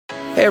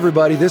Hey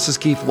everybody, this is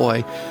Keith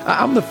Loy.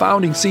 I'm the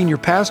founding senior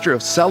pastor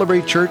of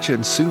Celebrate Church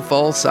in Sioux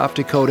Falls, South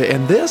Dakota,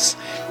 and this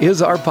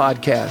is our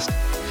podcast.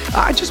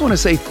 I just want to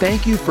say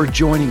thank you for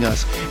joining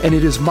us, and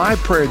it is my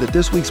prayer that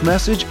this week's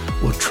message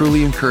will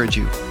truly encourage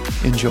you.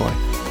 Enjoy.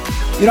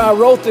 You know, I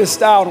wrote this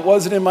down. It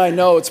wasn't in my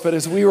notes, but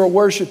as we were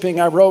worshiping,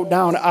 I wrote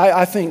down,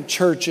 I think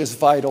church is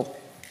vital.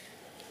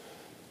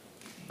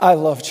 I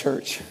love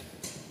church.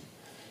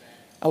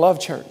 I love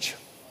church.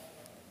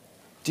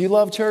 Do you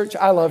love church?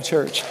 I love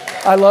church.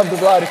 I love the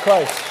bride of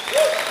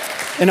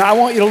Christ. And I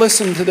want you to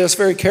listen to this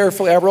very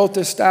carefully. I wrote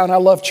this down. I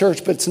love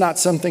church, but it's not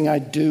something I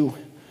do.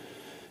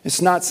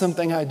 It's not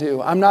something I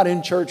do. I'm not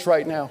in church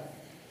right now.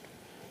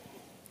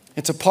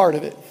 It's a part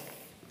of it.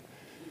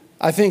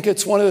 I think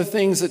it's one of the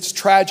things that's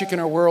tragic in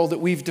our world that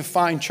we've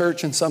defined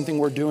church in something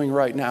we're doing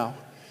right now.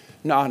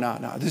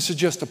 No. This is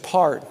just a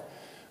part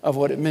of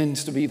what it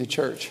means to be the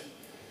church.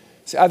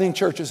 See, I think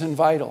church is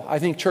vital. I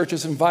think church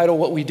is vital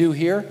what we do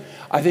here.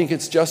 I think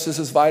it's just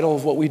as vital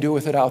as what we do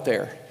with it out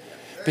there.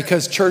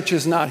 Because church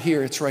is not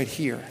here, it's right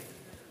here.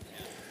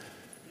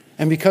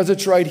 And because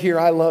it's right here,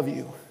 I love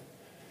you.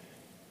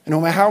 And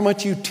no matter how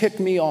much you tick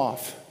me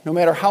off, no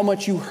matter how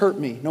much you hurt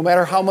me, no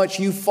matter how much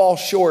you fall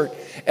short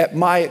at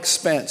my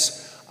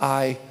expense,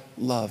 I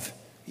love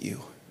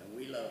you.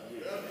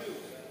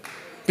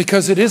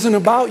 Because it isn't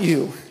about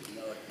you.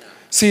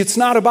 See, it's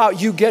not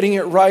about you getting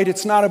it right.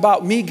 It's not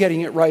about me getting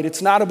it right. It's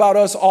not about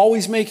us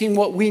always making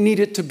what we need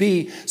it to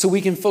be so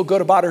we can feel good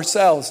about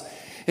ourselves.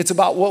 It's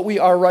about what we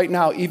are right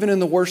now, even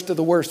in the worst of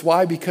the worst.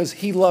 Why? Because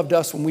He loved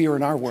us when we were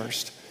in our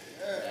worst.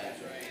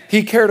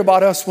 He cared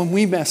about us when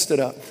we messed it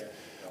up.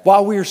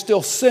 While we were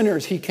still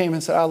sinners, He came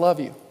and said, I love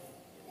you.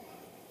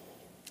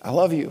 I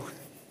love you.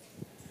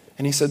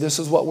 And He said, this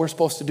is what we're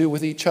supposed to do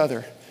with each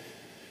other.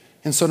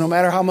 And so no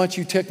matter how much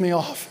you tick me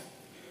off,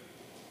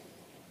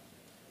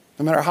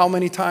 no matter how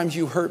many times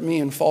you hurt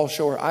me and fall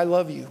short, I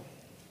love you.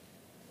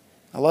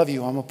 I love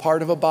you. I'm a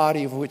part of a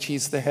body of which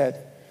He's the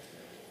head.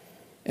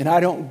 And I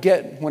don't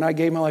get, when I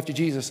gave my life to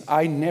Jesus,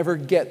 I never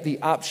get the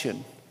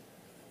option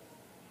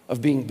of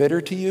being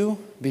bitter to you,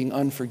 being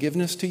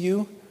unforgiveness to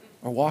you,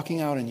 or walking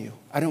out on you.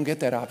 I don't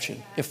get that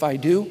option. If I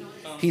do,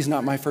 He's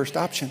not my first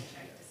option.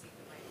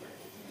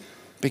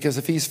 Because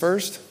if He's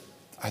first,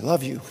 I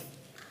love you.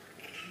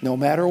 No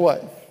matter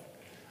what,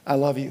 I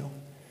love you.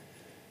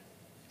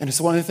 And it's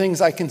one of the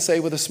things I can say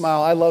with a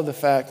smile. I love the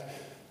fact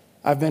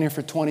I've been here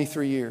for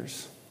 23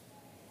 years.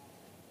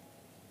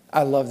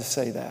 I love to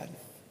say that.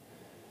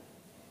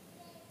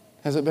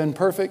 Has it been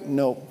perfect?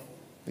 No,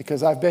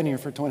 because I've been here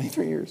for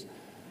 23 years.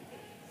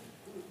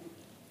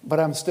 But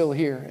I'm still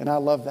here, and I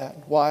love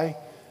that. Why?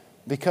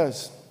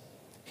 Because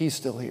He's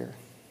still here.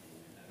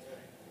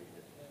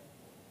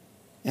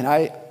 And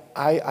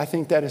I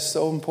think that is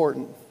so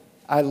important.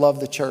 I love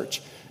the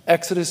church.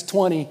 Exodus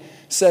 20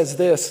 says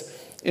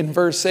this in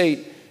verse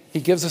 8. He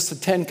gives us the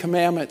 10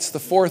 commandments. The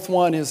fourth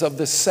one is of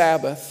the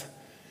Sabbath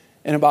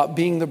and about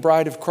being the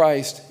bride of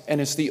Christ. And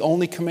it's the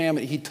only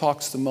commandment He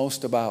talks the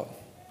most about.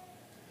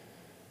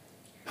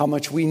 How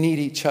much we need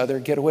each other.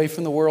 Get away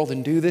from the world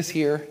and do this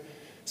here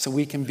so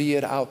we can be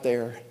it out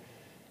there.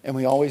 And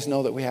we always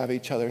know that we have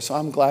each other. So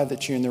I'm glad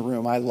that you're in the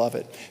room. I love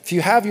it. If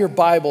you have your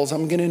Bibles,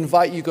 I'm going to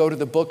invite you to go to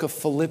the book of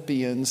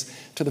Philippians.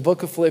 To the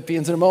book of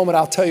Philippians. In a moment,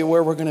 I'll tell you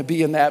where we're going to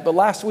be in that. But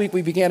last week,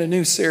 we began a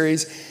new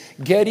series,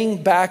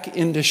 Getting Back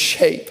into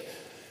Shape.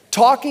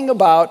 Talking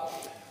about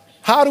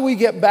how do we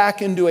get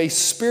back into a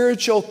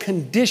spiritual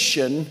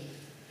condition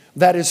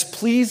that is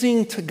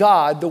pleasing to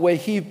God the way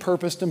He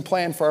purposed and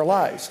planned for our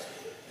lives.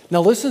 Now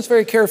listen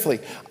very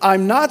carefully.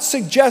 I'm not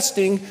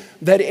suggesting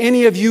that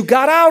any of you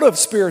got out of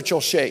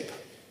spiritual shape.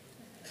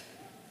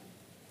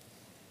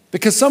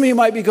 Because some of you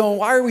might be going,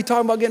 why are we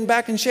talking about getting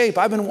back in shape?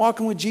 I've been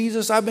walking with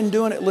Jesus. I've been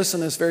doing it.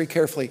 Listen to this very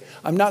carefully.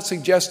 I'm not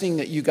suggesting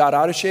that you got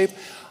out of shape.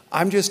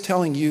 I'm just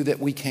telling you that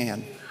we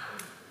can.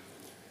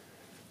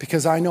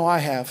 Because I know I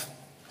have.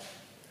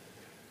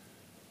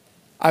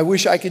 I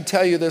wish I could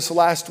tell you this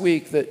last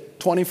week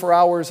that 24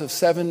 hours of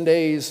 7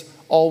 days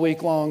all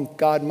week long,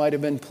 God might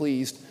have been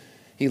pleased.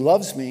 He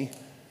loves me.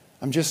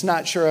 I'm just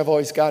not sure I've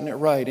always gotten it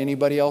right.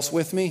 Anybody else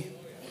with me?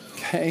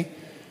 Okay.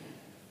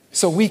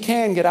 So we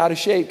can get out of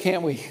shape,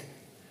 can't we?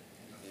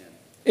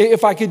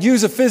 If I could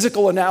use a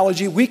physical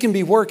analogy, we can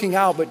be working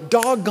out, but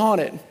doggone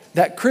it,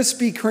 that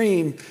Krispy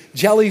Kreme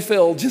jelly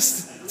fill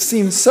just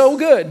seemed so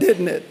good,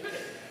 didn't it?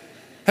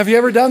 Have you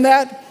ever done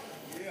that?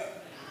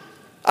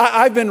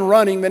 I've been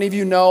running. Many of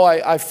you know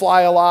I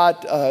fly a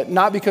lot,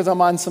 not because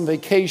I'm on some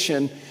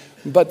vacation,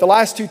 but the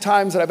last 2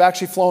 times that I've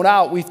actually flown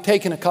out, we've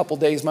taken a couple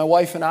days, my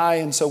wife and I,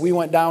 and so we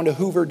went down to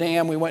Hoover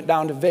Dam, we went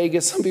down to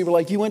Vegas. Some people are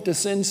like, you went to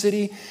Sin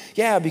City?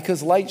 Yeah,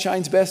 because light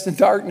shines best in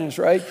darkness,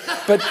 right?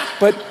 But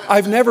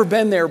I've never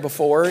been there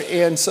before,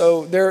 and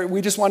so we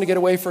just wanted to get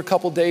away for a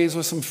couple days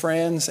with some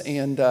friends,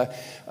 and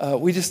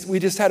we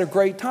just had a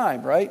great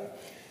time, right?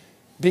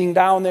 Being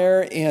down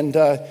there, and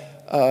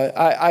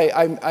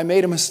I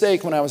made a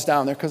mistake when I was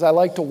down there because I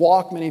like to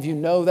walk. Many of you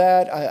know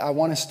that. I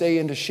want to stay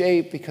into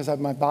shape because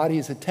my body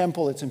is a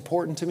temple. It's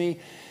important to me.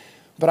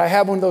 But I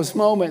had one of those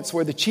moments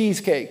where the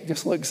cheesecake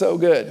just looked so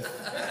good.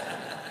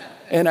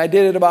 And I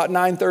did it about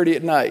 9:30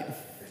 at night.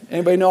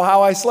 Anybody know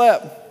how I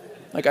slept?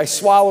 Like I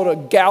swallowed a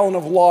gallon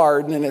of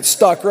lard and it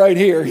stuck right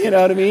here, you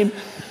know what I mean?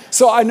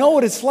 So I know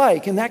what it's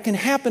like, and that can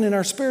happen in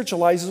our spiritual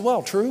lives as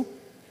well, true?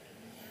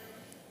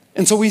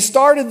 And so we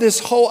started this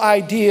whole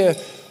idea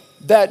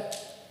that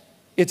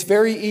it's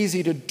very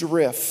easy to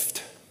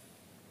drift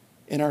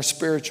in our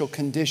spiritual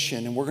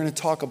condition, and we're going to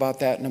talk about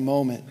that in a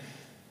moment.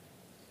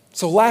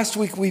 So last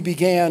week we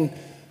began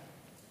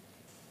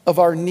of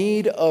our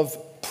need of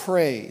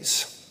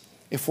praise.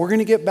 If we're going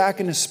to get back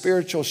into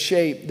spiritual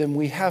shape, then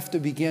we have to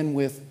begin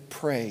with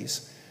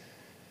praise.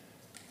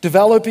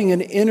 Developing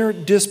an inner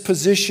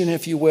disposition,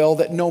 if you will,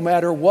 that no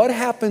matter what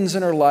happens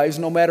in our lives,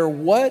 no matter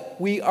what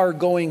we are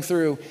going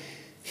through,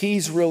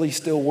 He's really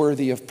still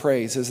worthy of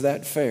praise. Is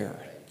that fair?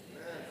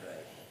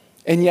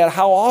 And yet,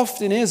 how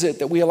often is it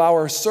that we allow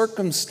our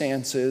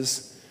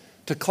circumstances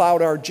to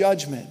cloud our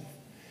judgment?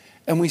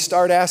 And we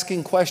start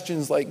asking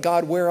questions like,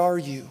 God, where are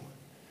you?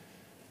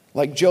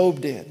 Like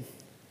Job did.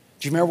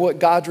 Do you remember what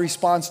God's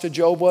response to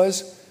Job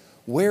was?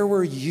 Where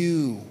were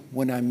you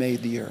when I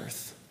made the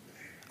earth?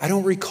 I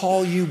don't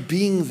recall you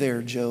being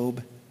there,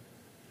 Job.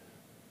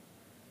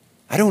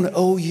 I don't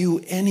owe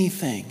you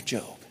anything,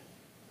 Job.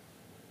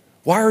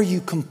 Why are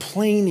you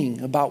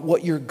complaining about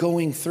what you're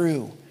going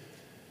through?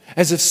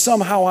 As if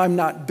somehow I'm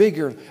not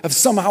bigger, if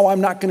somehow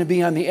I'm not going to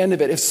be on the end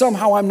of it, if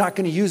somehow I'm not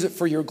going to use it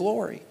for your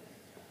glory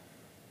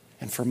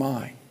and for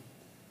mine.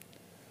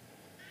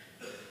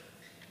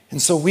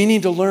 And so we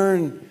need to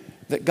learn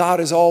that God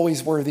is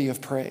always worthy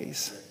of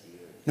praise.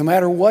 No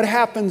matter what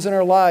happens in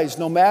our lives,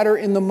 no matter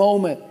in the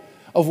moment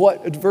of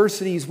what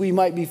adversities we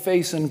might be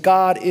facing,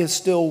 God is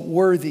still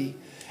worthy.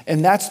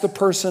 And that's the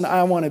person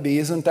I want to be.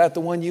 Isn't that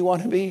the one you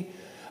want to be?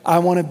 I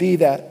want to be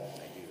that.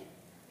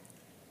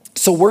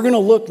 So we're going to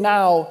look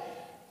now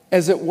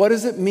what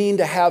does it mean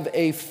to have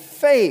a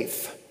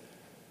faith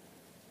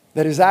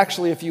that is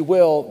actually, if you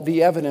will,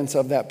 the evidence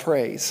of that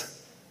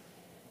praise.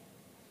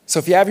 So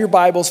if you have your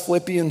Bibles,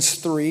 Philippians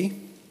 3.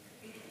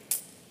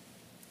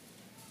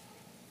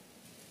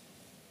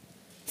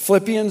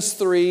 Philippians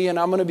 3, and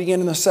I'm going to begin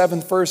in the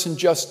 7th verse in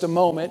just a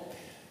moment.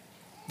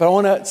 But I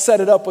want to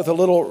set it up with a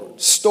little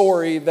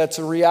story that's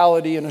a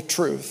reality and a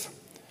truth.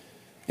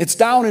 It's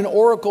down in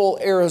Oracle,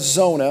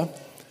 Arizona,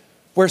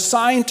 where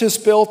scientists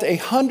built a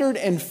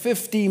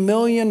 $150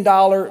 million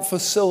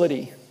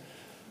facility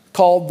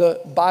called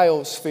the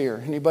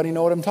Biosphere. Anybody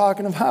know what I'm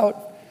talking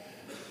about?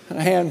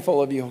 A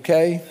handful of you,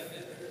 okay?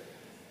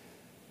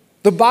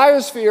 The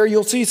Biosphere,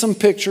 you'll see some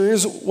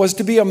pictures, was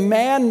to be a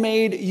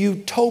man-made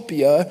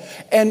utopia,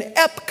 an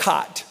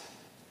Epcot,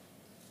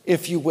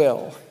 if you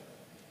will.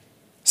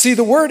 See,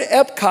 the word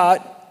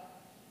Epcot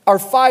are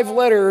 5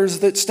 letters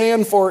that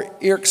stand for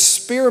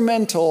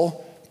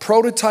Experimental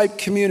Prototype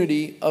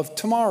Community of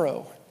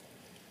Tomorrow.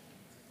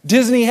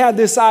 Disney had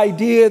this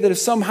idea that if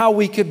somehow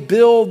we could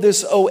build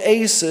this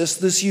oasis,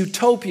 this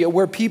utopia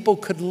where people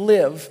could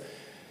live,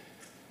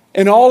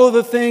 and all of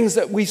the things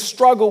that we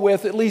struggle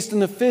with, at least in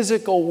the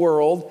physical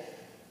world,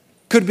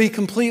 could be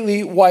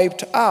completely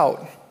wiped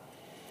out.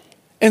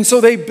 And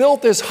so they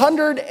built this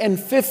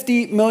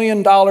 $150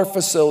 million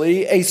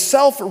facility, a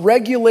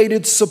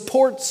self-regulated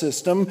support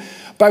system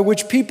by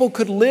which people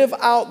could live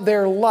out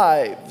their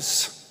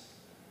lives.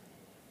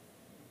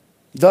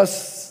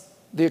 Thus,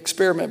 the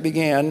experiment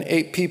began.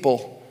 8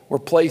 people were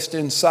placed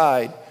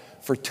inside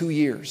for 2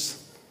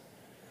 years.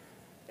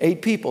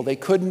 8 people. They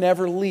could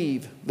never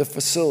leave the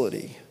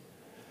facility.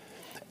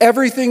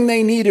 Everything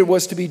they needed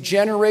was to be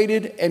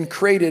generated and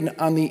created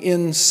on the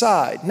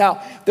inside.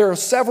 Now, there are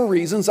several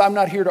reasons. I'm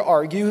not here to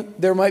argue.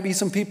 There might be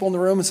some people in the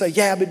room and say,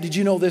 yeah, but did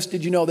you know this?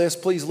 Did you know this?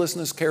 Please listen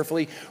to this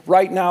carefully.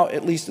 Right now,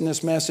 at least in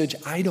this message,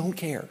 I don't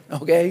care,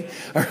 okay?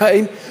 All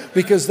right?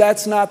 Because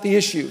that's not the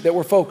issue that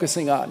we're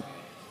focusing on.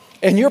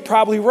 And you're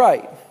probably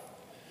right.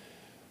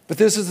 But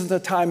this isn't the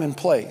time and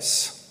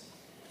place.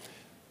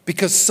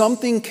 Because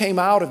something came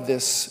out of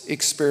this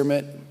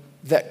experiment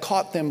that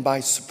caught them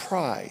by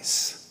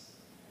surprise.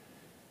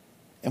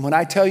 And when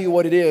I tell you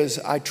what it is,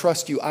 I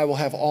trust you, I will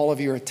have all of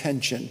your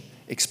attention,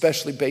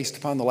 especially based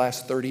upon the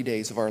last 30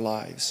 days of our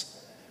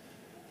lives.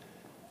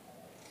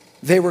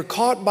 They were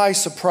caught by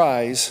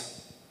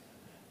surprise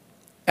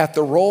at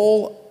the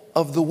roll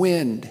of the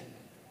wind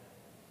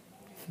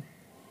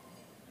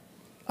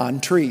on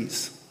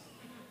trees.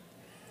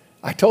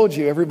 I told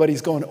you,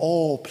 everybody's going,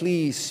 oh,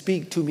 please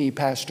speak to me,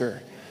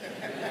 Pastor.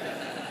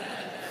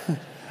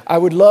 I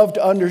would love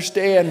to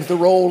understand the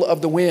roll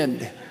of the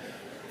wind.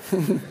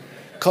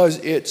 Because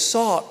it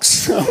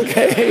sucks,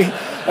 okay?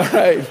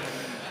 All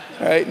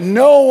right.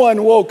 No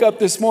one woke up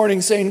this morning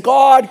saying,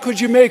 God, could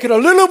you make it a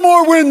little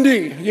more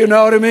windy? You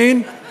know what I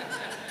mean?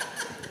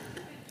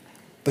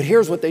 But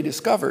here's what they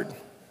discovered.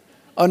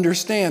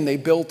 Understand, they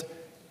built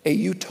a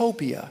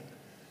utopia,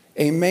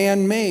 a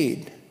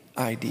man-made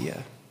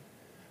idea,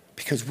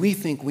 because we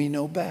think we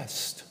know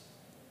best.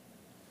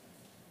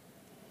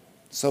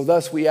 So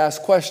thus we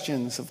ask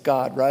questions of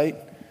God, right?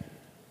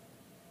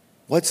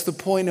 What's the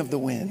point of the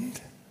wind?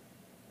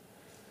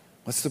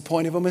 What's the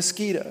point of a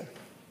mosquito?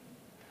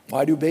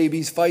 Why do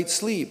babies fight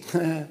sleep?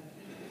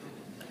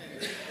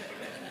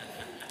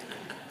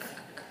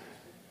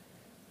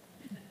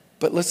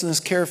 But listen to this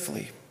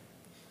carefully.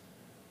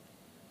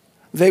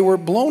 They were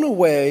blown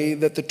away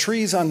that the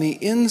trees on the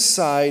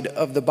inside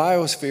of the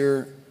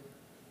biosphere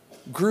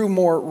grew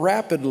more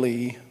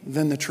rapidly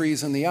than the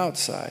trees on the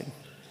outside.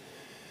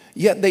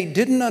 Yet they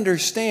didn't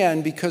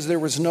understand, because there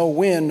was no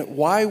wind,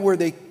 why were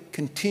they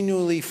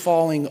continually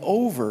falling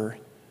over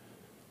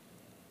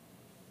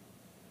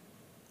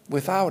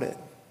without it?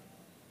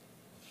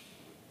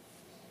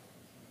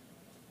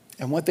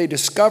 And what they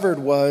discovered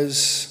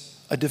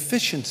was a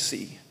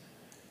deficiency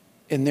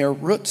in their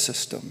root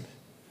system,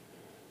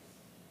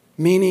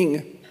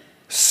 meaning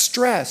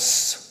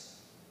stress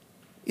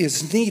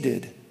is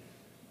needed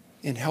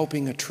in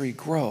helping a tree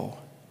grow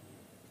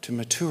to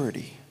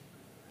maturity.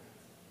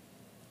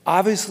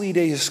 Obviously,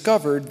 they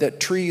discovered that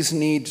trees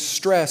need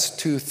stress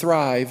to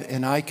thrive,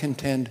 and I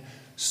contend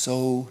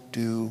so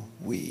do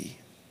we.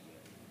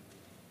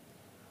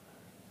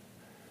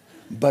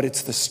 But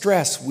it's the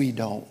stress we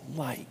don't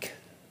like.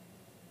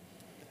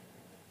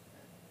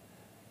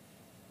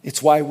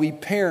 It's why we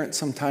parent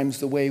sometimes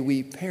the way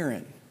we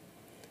parent.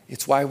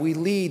 It's why we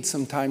lead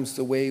sometimes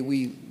the way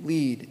we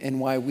lead,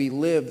 and why we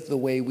live the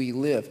way we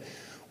live.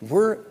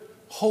 We're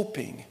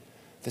hoping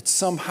that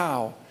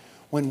somehow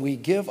when we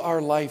give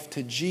our life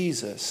to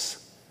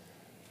Jesus,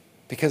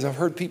 because I've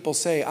heard people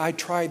say, I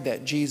tried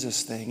that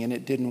Jesus thing and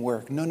it didn't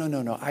work.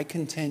 No. I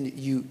contend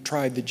you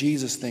tried the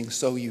Jesus thing,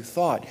 so you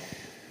thought.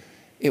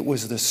 It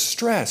was the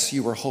stress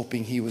you were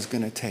hoping he was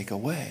going to take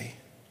away.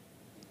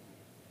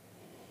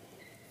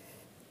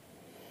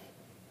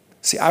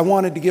 See, I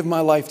wanted to give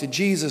my life to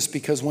Jesus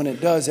because when it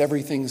does,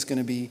 everything's going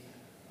to be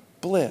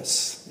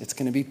bliss. It's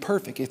going to be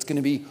perfect. It's going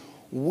to be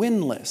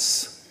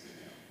winless.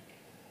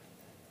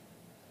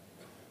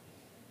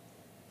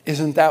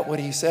 Isn't that what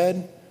he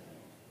said?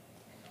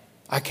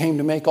 I came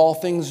to make all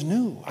things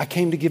new. I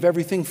came to give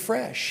everything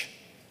fresh.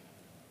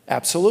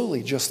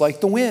 Absolutely, just like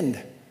the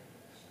wind.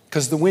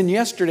 Because the wind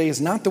yesterday is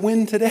not the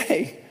wind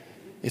today.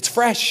 It's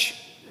fresh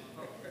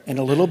and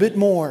a little bit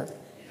more.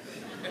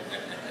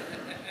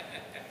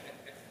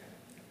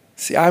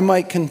 See, I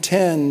might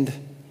contend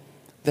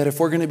that if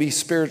we're going to be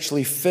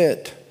spiritually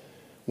fit,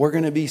 we're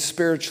going to be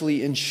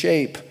spiritually in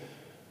shape,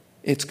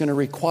 it's going to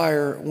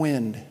require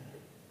wind.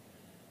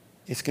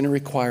 It's going to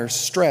require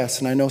stress.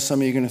 And I know some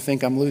of you are going to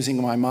think I'm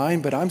losing my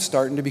mind, but I'm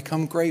starting to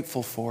become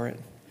grateful for it.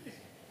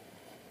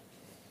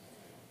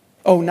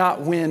 Oh,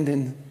 not wind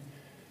in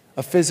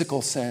a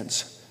physical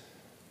sense,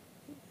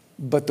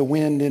 but the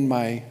wind in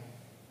my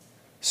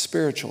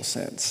spiritual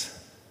sense.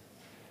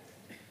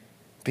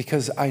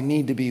 Because I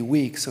need to be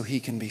weak so he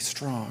can be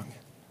strong.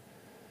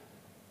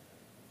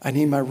 I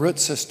need my root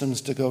systems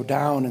to go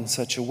down in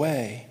such a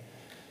way.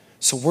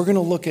 So we're going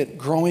to look at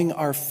growing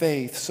our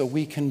faith so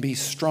we can be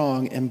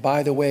strong. And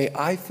by the way,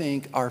 I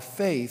think our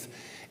faith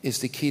is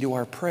the key to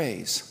our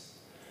praise.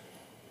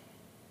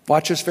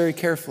 Watch this very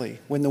carefully.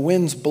 When the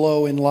winds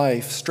blow in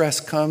life, stress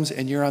comes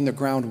and you're on the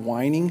ground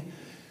whining,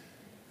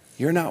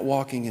 you're not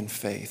walking in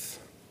faith.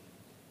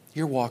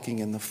 You're walking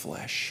in the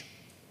flesh.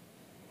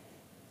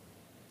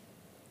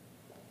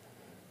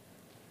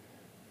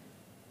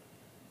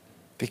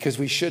 Because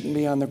we shouldn't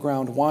be on the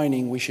ground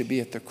whining, we should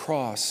be at the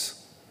cross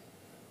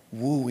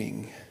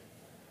wooing.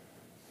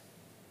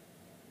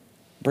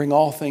 Bring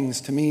all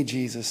things to me,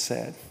 Jesus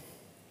said.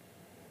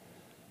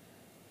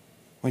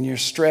 When you're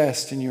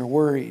stressed and you're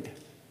worried,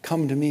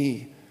 come to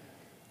me,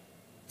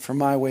 for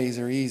my ways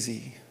are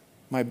easy,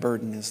 my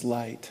burden is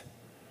light.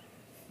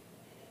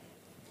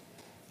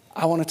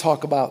 I want to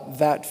talk about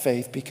that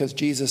faith because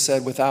Jesus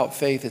said without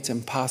faith it's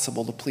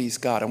impossible to please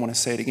God. I want to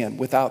say it again.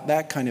 Without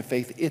that kind of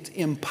faith, it's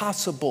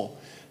impossible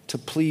to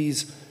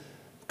please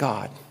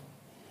God.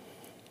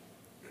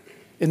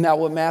 Isn't that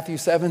what Matthew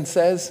 7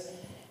 says?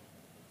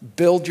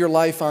 Build your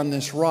life on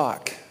this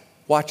rock.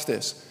 Watch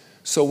this.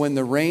 So when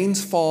the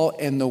rains fall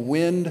and the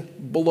wind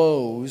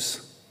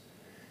blows,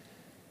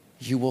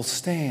 you will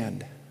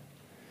stand.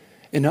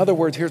 In other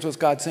words, here's what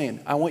God's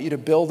saying. I want you to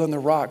build on the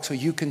rock so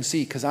you can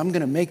see, because I'm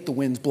going to make the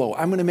winds blow.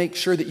 I'm going to make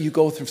sure that you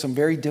go through some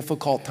very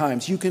difficult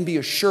times. You can be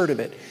assured of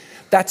it.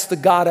 That's the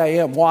God I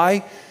am.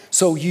 Why?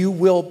 So you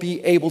will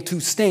be able to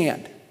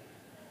stand.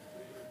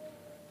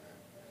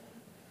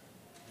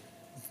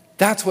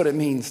 That's what it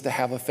means to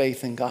have a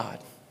faith in God.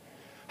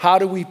 How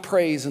do we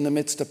praise in the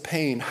midst of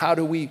pain? How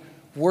do we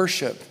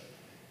worship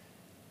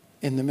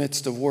in the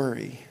midst of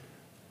worry?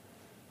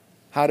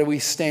 How do we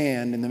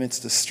stand in the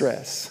midst of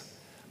stress?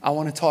 I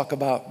want to talk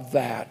about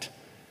that.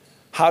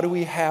 How do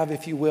we have,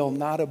 if you will,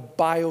 not a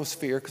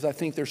biosphere, because I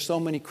think there's so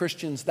many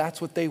Christians,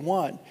 that's what they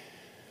want.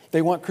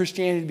 They want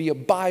Christianity to be a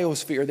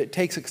biosphere that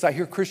takes it, because I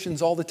hear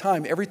Christians all the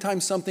time. Every time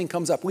something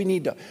comes up, we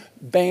need to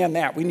ban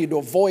that. We need to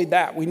avoid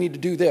that. We need to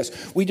do this.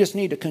 We just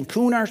need to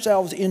cocoon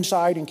ourselves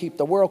inside and keep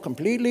the world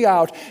completely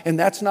out, and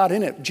that's not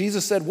in it.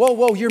 Jesus said,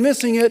 whoa, you're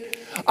missing it.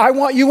 I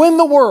want you in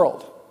the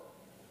world.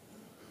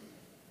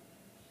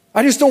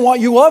 I just don't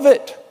want you of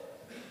it.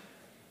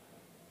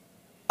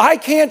 I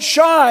can't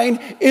shine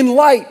in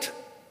light.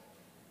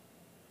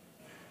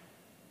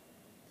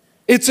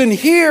 It's in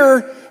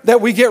here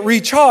that we get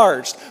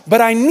recharged. But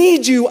I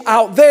need you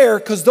out there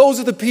because those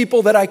are the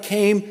people that I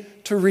came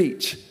to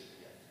reach.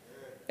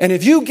 And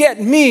if you get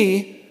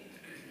me,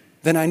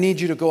 then I need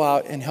you to go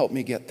out and help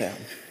me get them.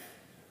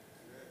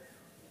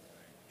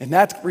 And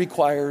that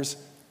requires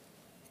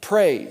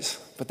praise.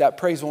 But that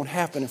praise won't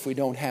happen if we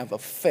don't have a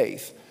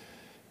faith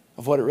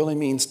of what it really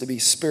means to be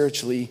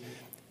spiritually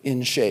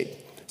in shape.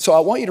 So I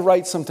want you to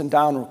write something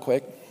down real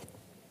quick.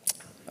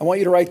 I want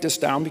you to write this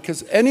down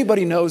because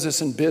anybody knows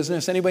this in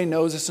business, anybody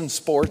knows this in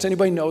sports,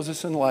 anybody knows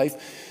this in life.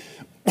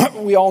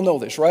 We all know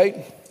this,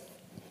 right?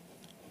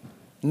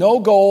 No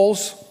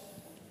goals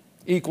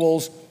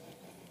equals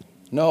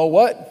no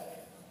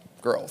what?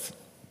 Growth.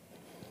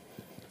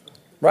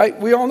 Right?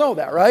 We all know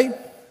that, right?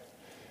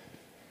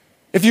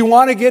 If you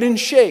want to get in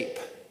shape,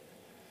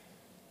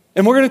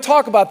 and we're going to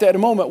talk about that in a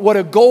moment, what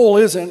a goal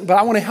isn't, but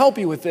I want to help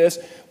you with this.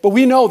 But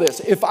we know this.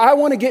 If I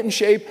want to get in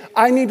shape,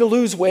 I need to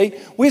lose weight.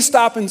 We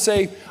stop and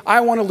say,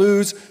 I want to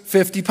lose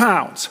 50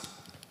 pounds.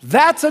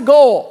 That's a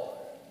goal.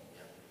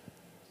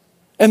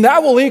 And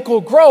that will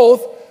equal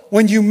growth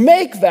when you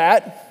make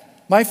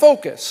that my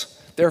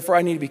focus. Therefore,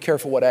 I need to be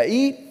careful what I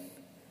eat.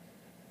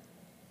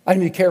 I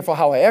need to be careful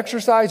how I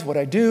exercise, what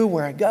I do,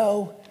 where I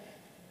go,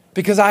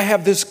 because I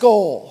have this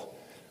goal.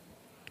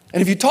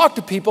 And if you talk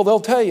to people,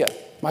 they'll tell you,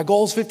 my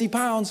goal is 50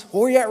 pounds.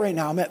 Where are you at right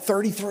now? I'm at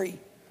 33.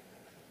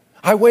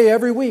 I weigh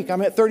every week.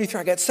 I'm at 33.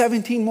 I got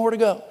 17 more to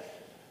go.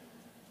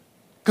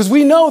 Because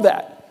we know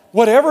that.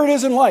 Whatever it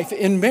is in life,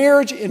 in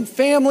marriage, in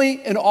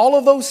family, in all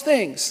of those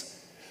things,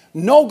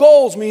 no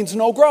goals means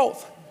no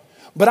growth.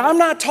 But I'm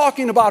not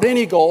talking about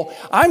any goal.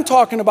 I'm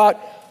talking about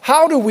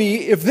how do we,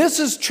 if this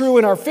is true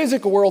in our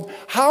physical world,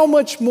 how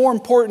much more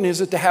important is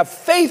it to have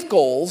faith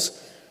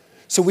goals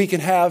so we can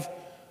have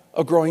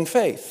a growing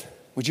faith?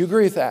 Would you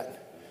agree with that?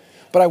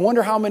 But I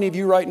wonder how many of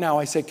you right now,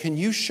 I say, can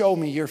you show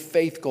me your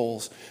faith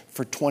goals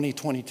for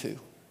 2022?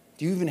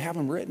 Do you even have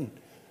them written?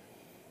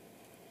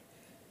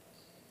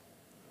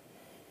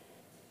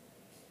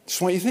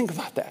 Just want you to think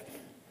about that.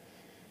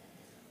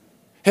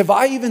 Have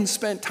I even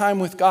spent time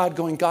with God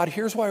going, God,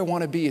 here's where I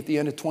want to be at the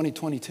end of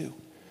 2022?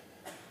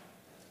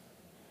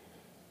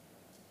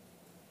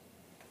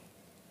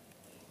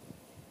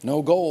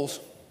 No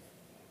goals,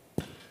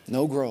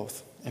 no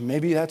growth. And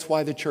maybe that's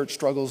why the church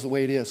struggles the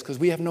way it is, because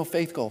we have no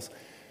faith goals.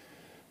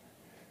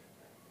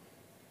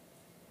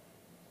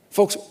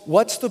 Folks,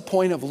 what's the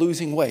point of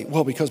losing weight?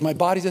 Well, because my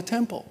body's a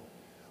temple.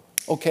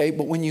 Okay,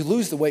 but when you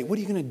lose the weight, what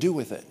are you going to do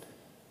with it?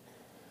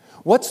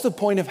 What's the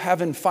point of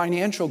having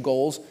financial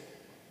goals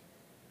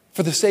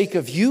for the sake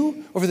of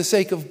you or for the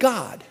sake of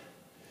God?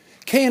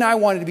 Kay and I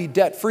wanted to be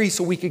debt-free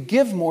so we could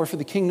give more for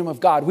the kingdom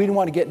of God. We didn't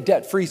want to get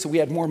debt-free so we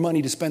had more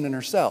money to spend on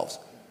ourselves.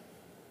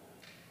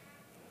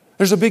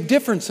 There's a big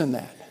difference in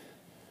that.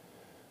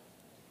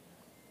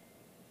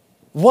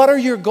 What are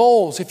your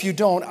goals? If you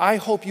don't, I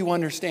hope you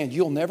understand.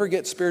 You'll never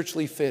get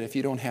spiritually fit if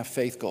you don't have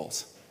faith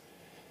goals.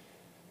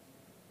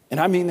 And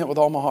I mean that with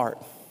all my heart.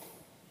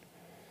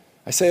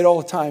 I say it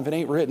all the time. If it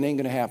ain't written, it ain't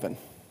going to happen.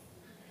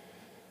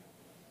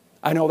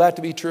 I know that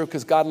to be true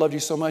because God loved you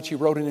so much, He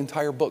wrote an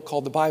entire book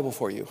called the Bible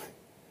for you.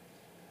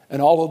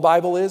 And all the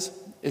Bible is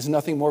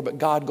nothing more but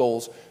God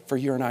goals for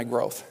you and I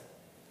growth.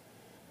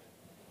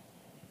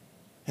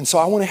 And so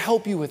I want to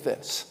help you with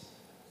this.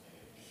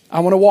 I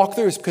want to walk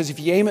through this because if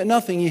you aim at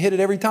nothing, you hit it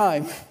every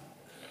time.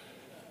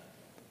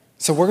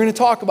 So we're going to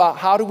talk about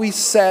how do we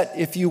set,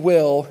 if you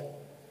will,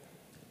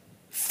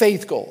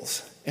 faith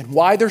goals and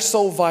why they're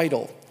so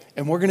vital.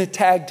 And we're going to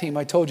tag team.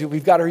 I told you,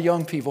 we've got our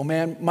young people.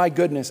 Man, my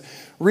goodness.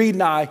 Reed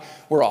and I,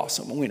 we're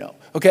awesome. We know.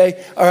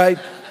 Okay? All right?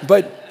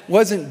 But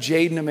wasn't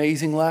Jaden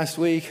amazing last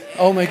week?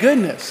 Oh, my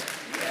goodness.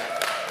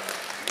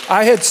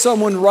 I had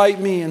someone write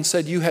me and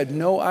said, you had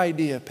no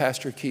idea,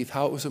 Pastor Keith,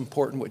 how it was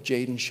important what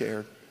Jaden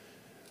shared.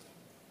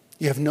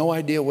 You have no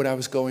idea what I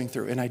was going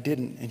through. And I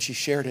didn't. And she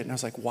shared it. And I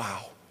was like,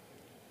 wow.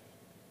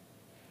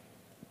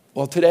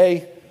 Well,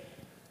 today,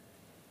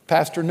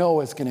 Pastor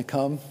Noah is going to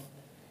come.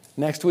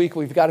 Next week,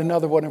 we've got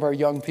another one of our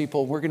young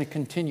people. We're going to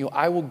continue.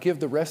 I will give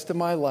the rest of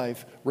my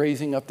life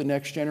raising up the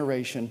next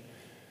generation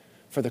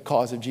for the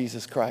cause of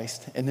Jesus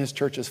Christ. And this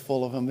church is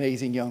full of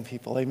amazing young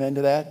people. Amen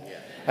to that? Yeah.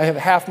 I have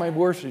half my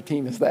worship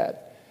team is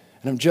that.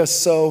 And I'm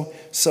just so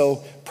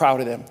proud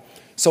of them.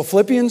 So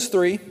Philippians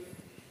 3.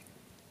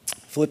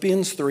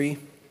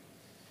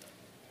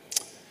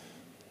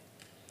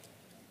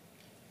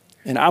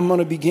 And I'm going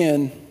to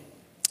begin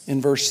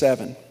in verse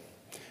 7.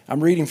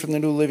 I'm reading from the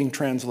New Living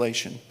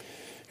Translation.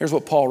 Here's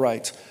what Paul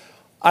writes.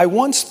 I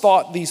once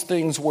thought these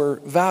things were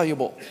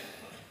valuable.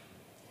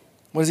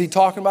 What is he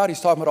talking about?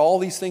 He's talking about all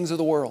these things of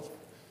the world.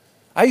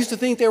 I used to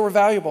think they were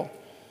valuable.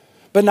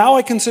 But now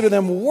I consider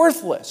them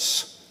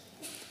worthless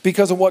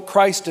because of what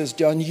Christ has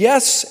done.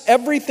 Yes,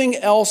 everything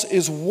else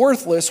is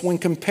worthless when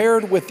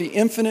compared with the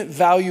infinite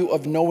value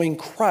of knowing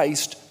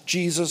Christ,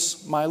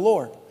 Jesus, my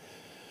Lord.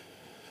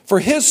 For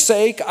His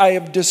sake, I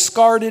have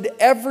discarded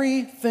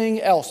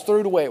everything else, threw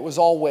it away. It was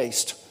all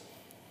waste.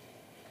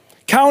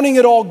 Counting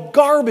it all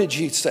garbage,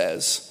 he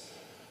says,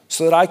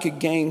 so that I could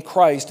gain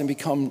Christ and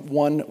become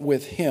one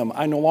with him.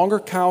 I no longer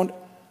count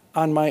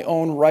on my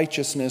own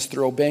righteousness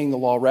through obeying the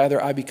law.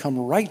 Rather, I become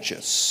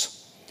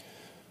righteous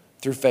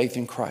through faith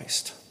in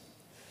Christ.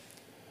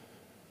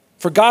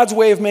 For God's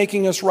way of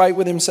making us right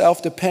with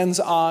himself depends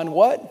on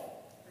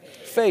what?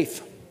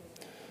 Faith.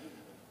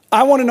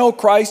 I want to know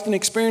Christ and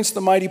experience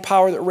the mighty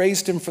power that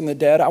raised him from the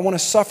dead. I want to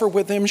suffer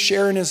with him,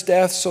 share in his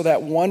death, so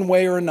that one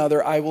way or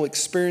another I will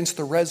experience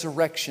the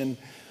resurrection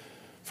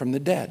from the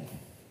dead.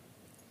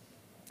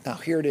 Now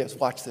here it is.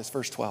 Watch this,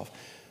 verse 12.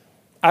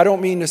 I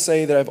don't mean to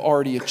say that I've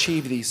already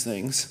achieved these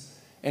things.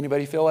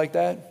 Anybody feel like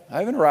that? I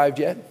haven't arrived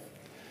yet.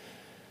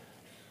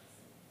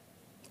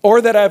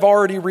 Or that I've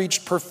already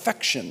reached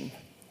perfection.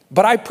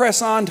 But I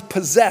press on to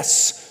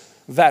possess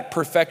that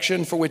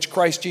perfection for which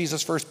Christ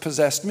Jesus first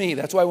possessed me.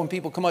 That's why when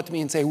people come up to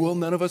me and say, well,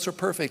 none of us are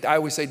perfect, I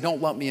always say,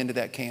 don't lump me into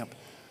that camp.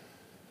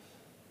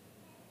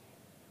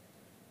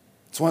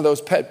 It's one of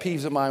those pet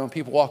peeves of mine when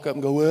people walk up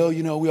and go, well,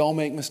 you know, we all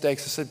make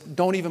mistakes. I said,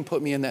 don't even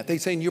put me in that. They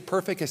say, you're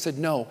perfect? I said,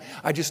 no,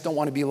 I just don't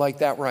want to be like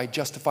that where I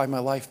justify my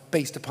life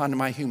based upon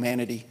my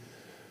humanity.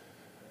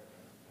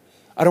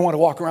 I don't want to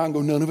walk around and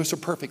go, none of us are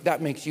perfect.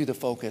 That makes you the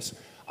focus.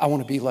 I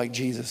want to be like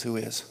Jesus who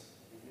is.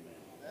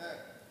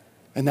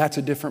 And that's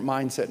a different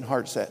mindset and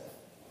heart set.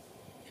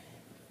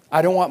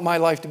 I don't want my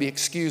life to be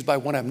excused by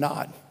what I'm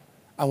not.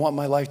 I want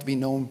my life to be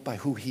known by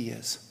who he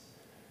is.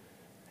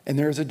 And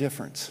there is a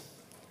difference.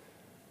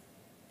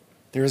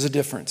 There is a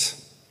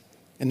difference.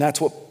 And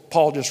that's what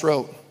Paul just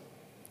wrote.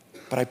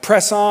 But I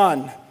press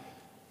on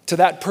to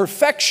that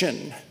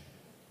perfection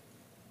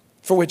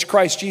for which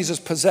Christ Jesus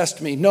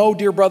possessed me. No,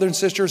 dear brothers and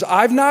sisters,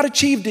 I've not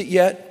achieved it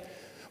yet.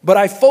 But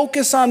I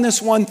focus on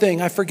this one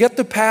thing. I forget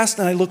the past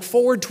and I look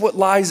forward to what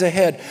lies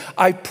ahead.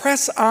 I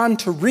press on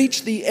to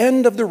reach the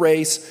end of the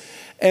race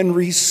and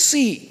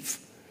receive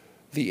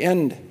the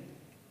end,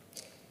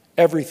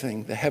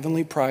 everything, the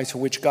heavenly prize for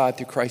which God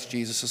through Christ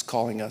Jesus is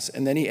calling us.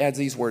 And then he adds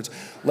these words,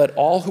 let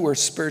all who are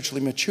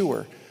spiritually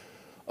mature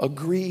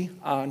agree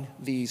on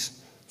these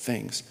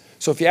things.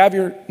 So if you have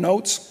your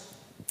notes,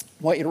 I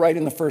want you to write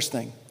in the first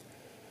thing.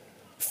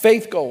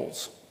 Faith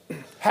goals.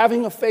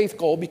 Having a faith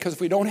goal, because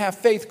if we don't have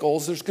faith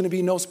goals, there's going to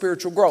be no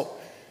spiritual growth.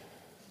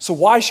 So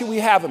why should we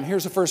have them?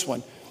 Here's the first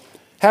one.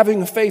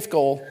 Having a faith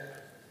goal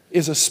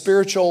is a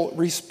spiritual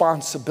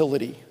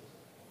responsibility.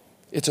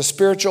 It's a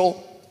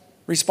spiritual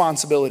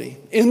responsibility.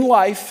 In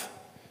life,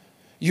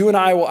 you and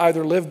I will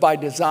either live by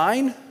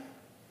design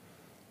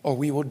or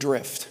we will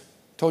drift.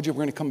 Told you we're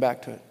going to come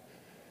back to it.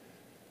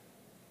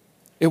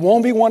 It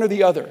won't be one or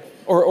the other,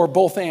 or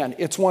both and.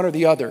 It's one or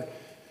the other.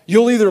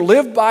 You'll either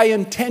live by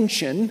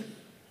intention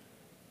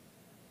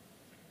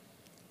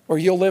or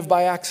you'll live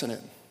by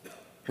accident,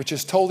 which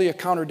is totally a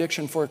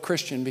contradiction for a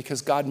Christian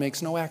because God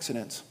makes no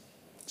accidents.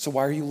 So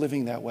why are you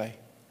living that way?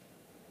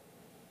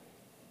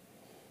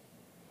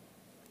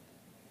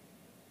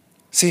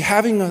 See,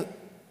 having a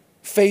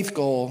faith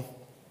goal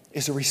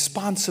is a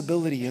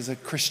responsibility as a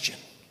Christian.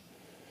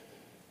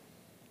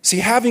 See,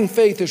 having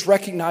faith is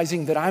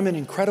recognizing that I'm an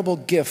incredible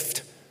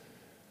gift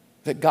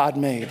that God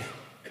made.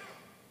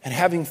 And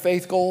having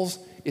faith goals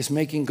is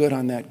making good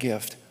on that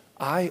gift.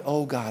 I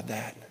owe God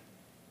that.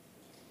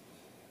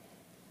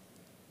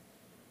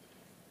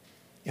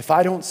 If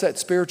I don't set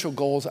spiritual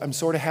goals, I'm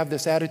sort of have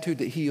this attitude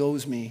that he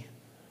owes me.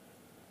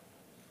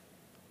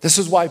 This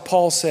is why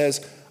Paul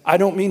says, I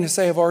don't mean to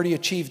say I've already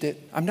achieved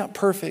it. I'm not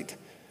perfect.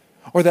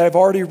 Or that I've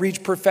already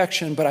reached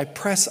perfection, but I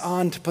press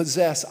on to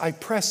possess. I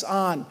press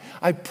on.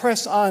 I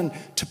press on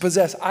to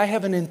possess. I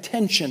have an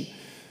intention.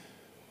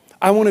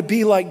 I want to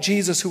be like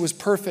Jesus who was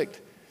perfect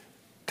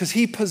because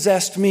he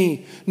possessed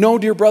me. No,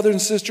 dear brothers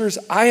and sisters,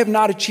 I have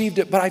not achieved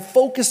it, but I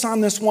focus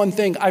on this one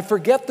thing. I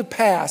forget the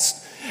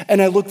past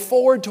and I look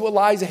forward to what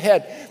lies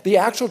ahead. The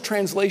actual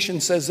translation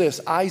says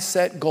this, I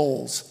set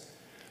goals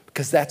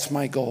because that's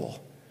my goal.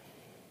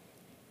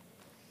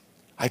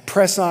 I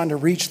press on to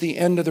reach the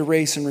end of the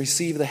race and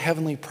receive the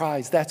heavenly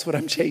prize. That's what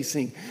I'm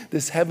chasing,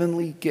 this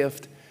heavenly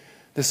gift,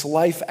 this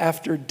life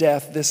after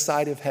death, this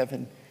side of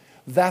heaven.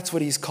 That's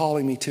what he's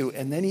calling me to.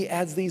 And then he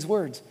adds these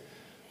words.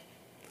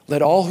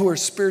 Let all who are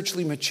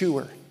spiritually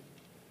mature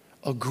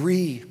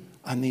agree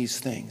on these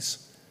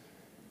things.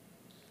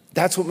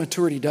 That's what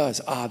maturity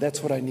does.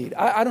 That's what I need.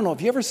 I don't know.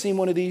 Have you ever seen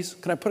one of these?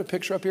 Can I put a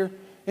picture up here?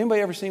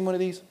 Anybody ever seen one of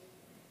these?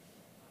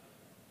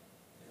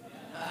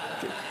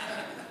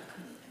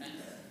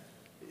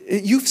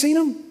 You've seen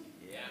them?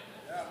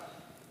 Yeah.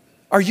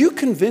 Are you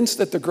convinced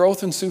that the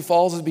growth in Sioux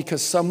Falls is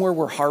because somewhere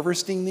we're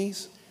harvesting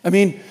these? I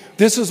mean,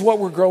 this is what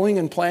we're growing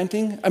and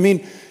planting? I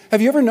mean,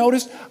 have you ever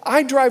noticed?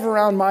 I drive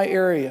around my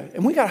area,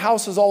 and we got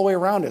houses all the way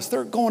around us.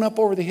 They're going up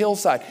over the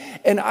hillside.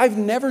 And I've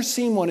never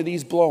seen one of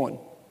these blowing.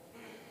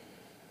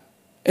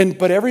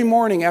 But every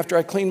morning after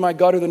I clean my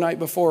gutter the night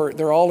before,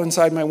 they're all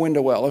inside my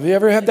window well. Have you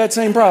ever had that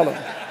same problem?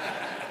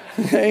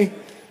 Okay.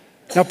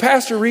 Now,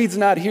 Pastor Reed's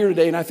not here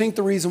today, and I think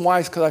the reason why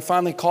is because I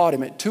finally caught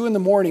him. At 2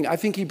 a.m, I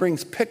think he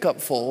brings pickup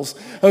fulls,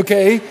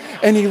 okay,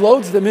 and he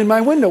loads them in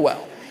my window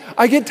well.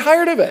 I get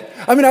tired of it.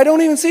 I mean, I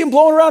don't even see them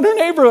blowing around her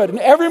neighborhood. And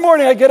every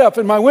morning I get up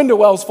and my window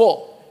well's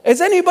full.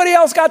 Has anybody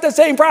else got the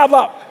same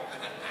problem?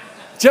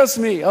 Just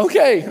me.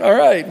 Okay, all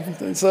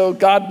right. So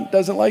God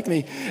doesn't like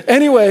me.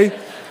 Anyway,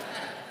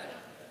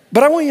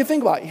 but I want you to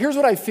think about it. Here's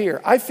what I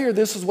fear. I fear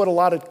this is what a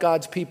lot of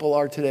God's people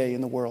are today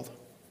in the world.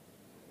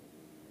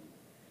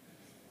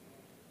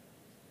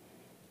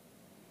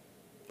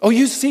 Oh,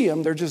 you see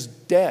them, they're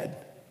just dead.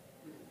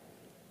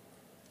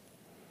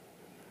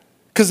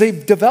 Because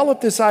they've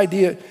developed this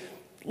idea,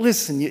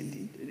 listen,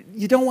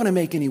 you don't want to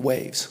make any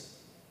waves.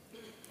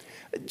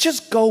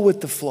 Just go with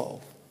the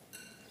flow.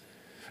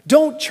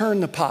 Don't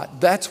churn the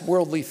pot. That's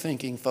worldly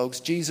thinking, folks.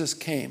 Jesus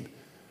came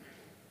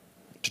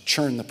to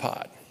churn the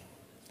pot.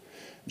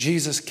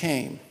 Jesus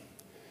came,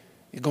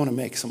 you're going to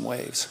make some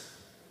waves.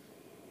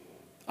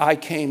 I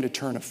came to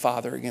turn a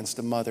father against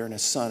a mother and a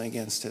son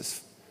against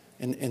his.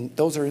 And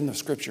those are in the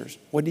scriptures.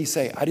 What did he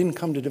say? I didn't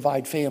come to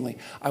divide family.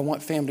 I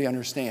want family to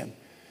understand.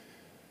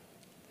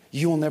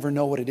 You will never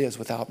know what it is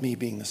without me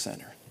being the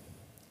center.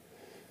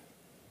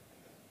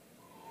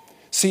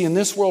 See, in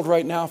this world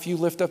right now, if you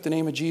lift up the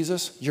name of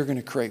Jesus, you're going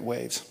to create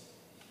waves.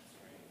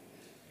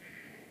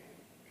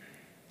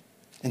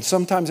 And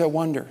sometimes I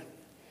wonder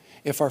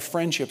if our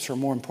friendships are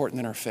more important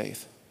than our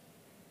faith.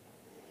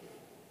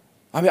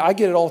 I mean, I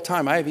get it all the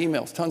time. I have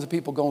emails, tons of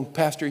people going,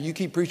 Pastor, you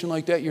keep preaching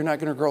like that, you're not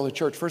going to grow the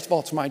church. First of all,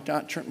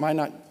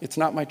 it's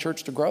not my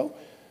church to grow.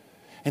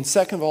 And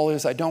second of all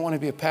is I don't want to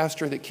be a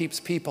pastor that keeps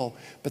people,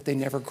 but they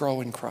never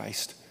grow in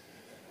Christ.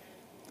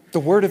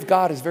 The word of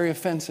God is very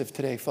offensive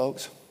today,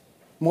 folks,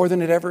 more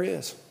than it ever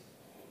is.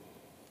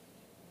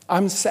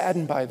 I'm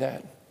saddened by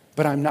that,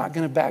 but I'm not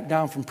going to back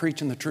down from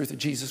preaching the truth of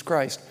Jesus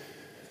Christ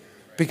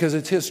because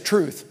it's his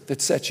truth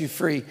that sets you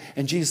free.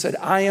 And Jesus said,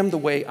 I am the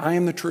way, I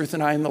am the truth,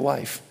 and I am the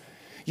life.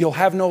 You'll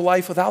have no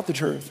life without the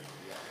truth.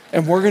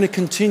 And we're going to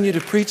continue to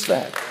preach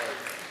that.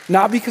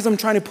 Not because I'm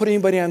trying to put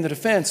anybody on the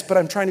defense, but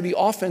I'm trying to be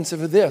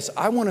offensive of this.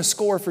 I want to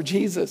score for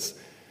Jesus.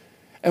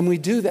 And we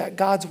do that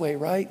God's way,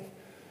 right?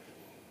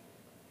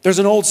 There's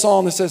an old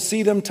psalm that says,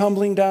 see them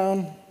tumbling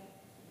down,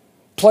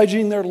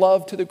 pledging their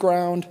love to the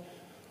ground,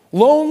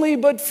 lonely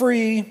but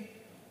free.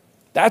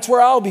 That's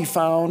where I'll be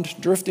found,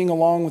 drifting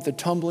along with the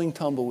tumbling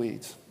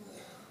tumbleweeds.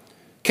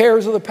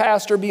 Cares of the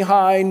past are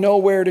behind,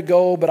 nowhere to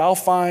go, but I'll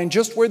find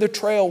just where the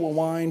trail will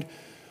wind,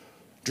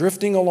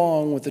 drifting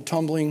along with the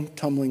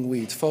tumbling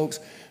weeds. Folks,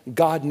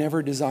 God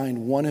never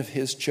designed one of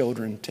his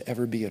children to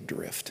ever be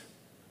adrift.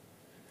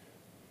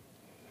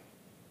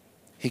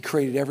 He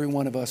created every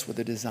one of us with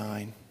a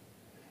design,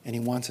 and he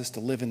wants us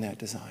to live in that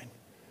design.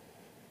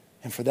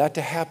 And for that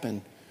to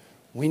happen,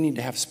 we need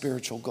to have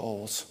spiritual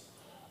goals.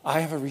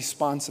 I have a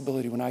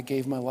responsibility. When I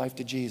gave my life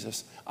to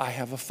Jesus, I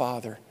have a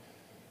father,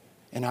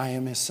 and I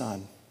am his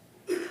son.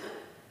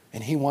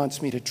 And he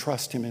wants me to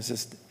trust him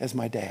as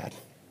my dad.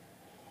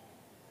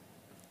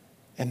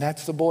 And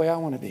that's the boy I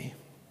want to be.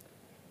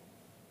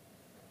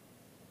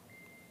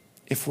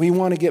 If we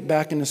want to get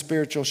back into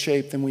spiritual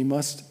shape, then we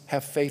must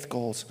have faith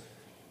goals.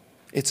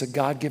 It's a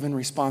God-given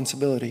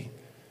responsibility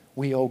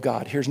we owe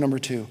God. Here's number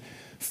 2.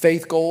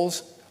 Faith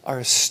goals are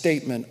a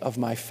statement of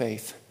my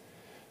faith.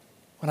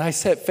 When I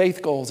set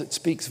faith goals, it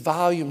speaks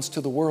volumes to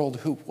the world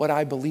what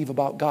I believe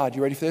about God.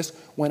 You ready for this?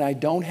 When I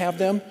don't have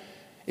them,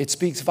 it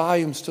speaks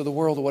volumes to the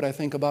world of what I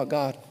think about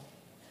God.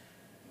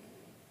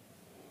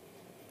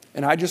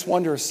 And I just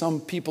wonder if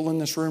some people in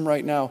this room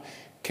right now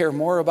care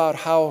more about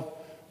how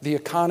the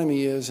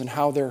economy is and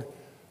how their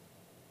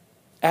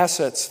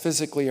assets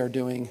physically are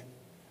doing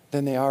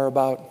than they are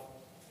about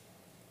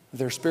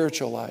their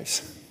spiritual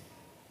lives.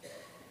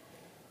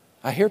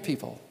 I hear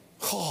people,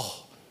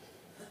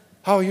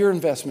 how are your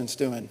investments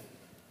doing?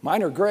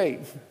 Mine are great.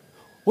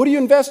 What are you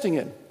investing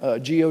in?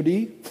 GOD?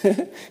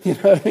 You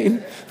know what I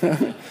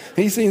mean?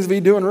 He seems to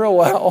be doing real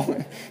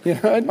well. You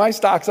know, my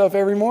stock's up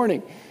every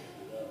morning.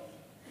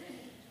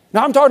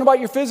 Now I'm talking about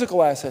your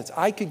physical assets.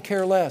 I could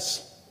care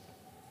less.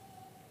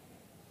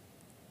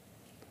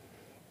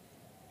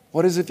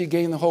 What is if you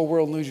gain the whole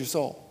world and lose your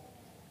soul?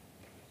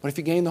 What if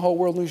you gain the whole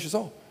world and lose your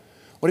soul?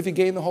 What if you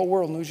gain the whole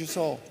world and lose your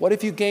soul? What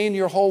if you gain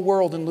your whole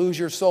world and lose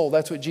your soul?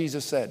 That's what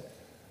Jesus said.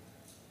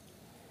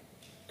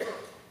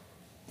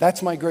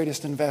 That's my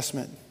greatest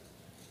investment.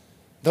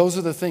 Those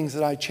are the things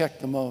that I check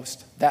the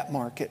most, that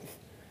market.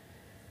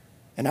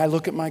 And I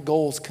look at my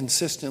goals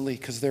consistently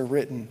because they're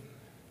written.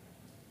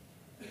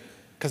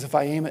 Because if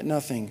I aim at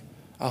nothing,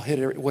 I'll hit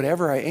it.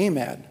 Whatever I aim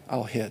at,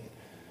 I'll hit.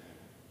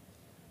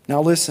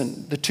 Now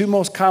listen, the 2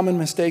 most common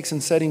mistakes in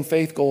setting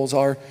faith goals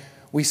are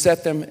we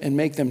set them and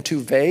make them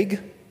too vague.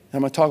 I'm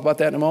going to talk about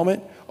that in a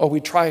moment. Or we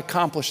try to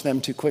accomplish them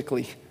too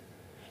quickly.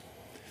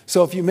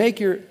 So if you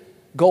make your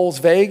goals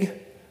vague,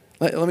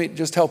 let me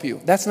just help you.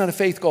 That's not a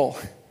faith goal.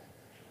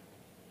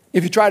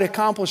 If you try to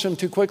accomplish them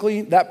too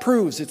quickly, that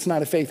proves it's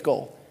not a faith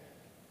goal.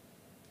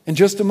 In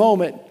just a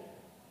moment,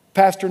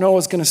 Pastor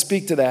Noah's going to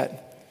speak to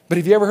that. But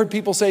have you ever heard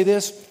people say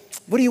this?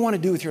 What do you want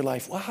to do with your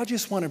life? Well, I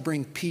just want to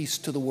bring peace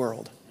to the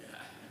world.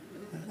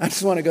 I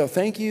just want to go,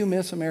 thank you,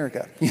 Miss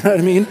America. You know what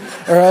I mean?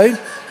 All right?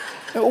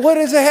 What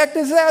the heck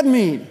does that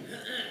mean?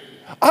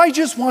 I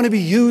just want to be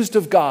used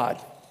of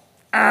God.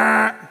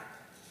 I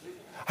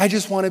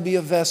just want to be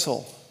a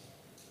vessel.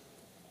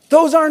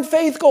 Those aren't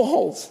faith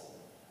goals.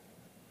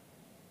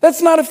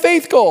 That's not a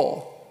faith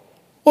goal.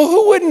 Well,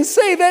 who wouldn't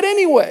say that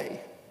anyway?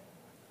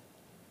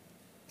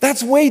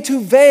 That's way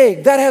too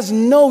vague. That has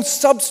no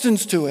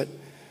substance to it.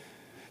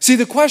 See,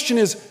 the question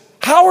is,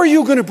 how are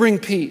you going to bring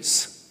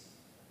peace?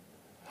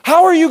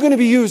 How are you going to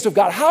be used of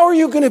God? How are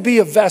you going to be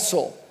a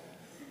vessel?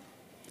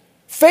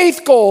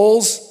 Faith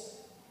goals,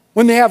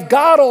 when they have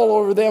God all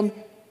over them,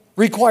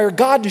 require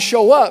God to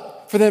show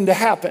up for them to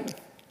happen.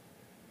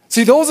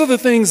 See, those are the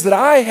things that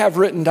I have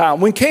written down.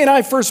 When Kay and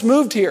I first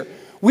moved here,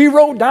 we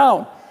wrote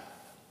down,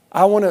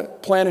 I want to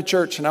plant a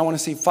church and I want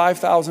to see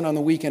 5,000 on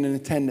the weekend in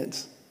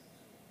attendance.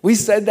 We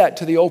said that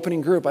to the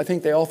opening group. I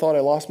think they all thought I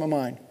lost my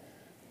mind.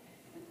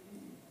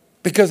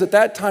 Because at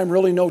that time,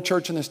 really no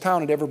church in this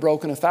town had ever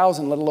broken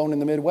 1,000, let alone in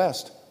the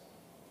Midwest.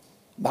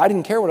 I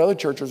didn't care what other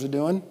churches were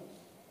doing.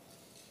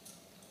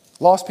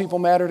 Lost people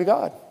matter to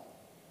God.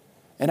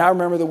 And I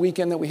remember the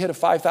weekend that we hit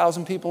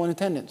 5,000 people in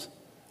attendance.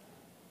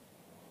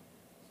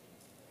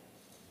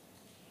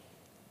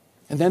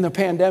 And then the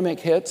pandemic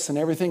hits and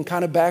everything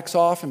kind of backs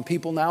off and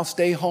people now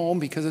stay home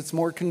because it's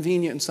more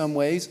convenient in some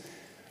ways.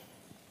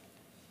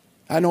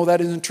 I know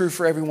that isn't true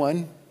for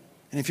everyone.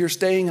 And if you're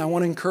staying, I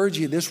want to encourage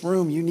you. This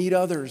room, you need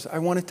others. I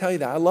want to tell you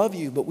that. I love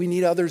you, but we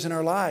need others in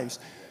our lives.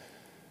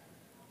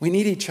 We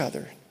need each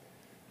other.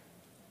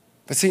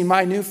 But see,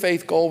 my new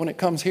faith goal when it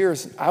comes here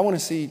is I want to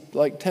see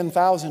like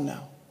 10,000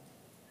 now.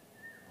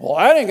 Well,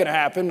 that ain't going to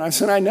happen. I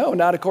said, I know,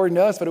 not according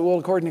to us, but it will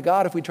according to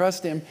God if we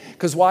trust him.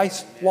 Because why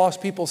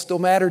lost people still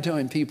matter to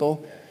him,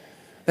 people.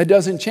 That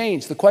doesn't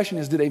change. The question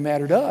is, do they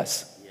matter to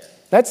us?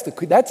 That's the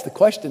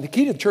question. The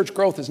key to church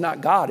growth is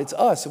not God. It's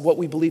us and what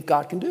we believe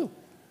God can do.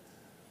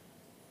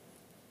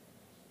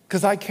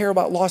 Because I care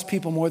about lost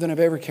people more than I've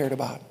ever cared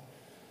about.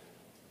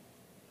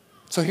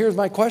 So here's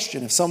my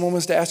question. If someone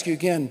was to ask you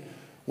again,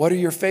 what are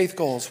your faith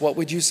goals? What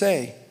would you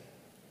say?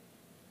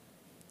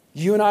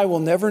 You and I will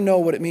never know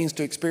what it means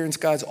to experience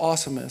God's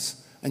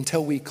awesomeness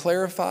until we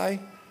clarify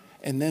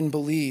and then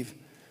believe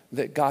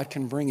that God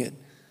can bring it.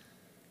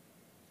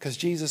 Because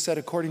Jesus said,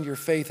 according to your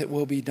faith, it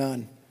will be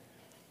done.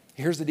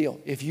 Here's the deal.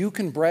 If you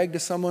can brag to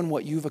someone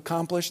what you've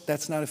accomplished,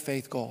 that's not a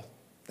faith goal.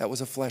 That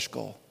was a flesh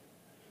goal.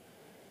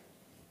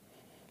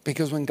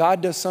 Because when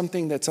God does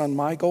something that's on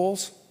my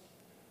goals,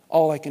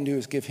 all I can do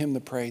is give him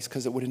the praise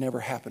because it would have never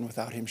happened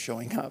without him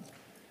showing up.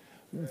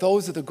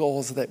 Those are the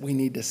goals that we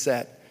need to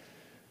set.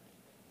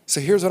 So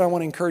here's what I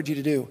want to encourage you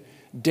to do.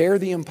 Dare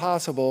the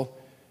impossible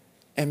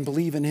and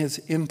believe in his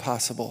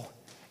impossible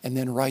and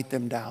then write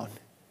them down.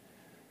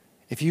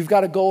 If you've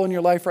got a goal in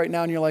your life right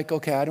now and you're like,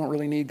 okay, I don't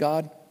really need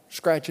God,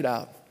 scratch it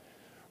out.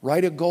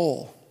 Write a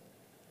goal.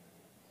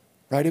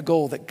 Write a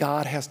goal that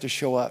God has to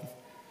show up.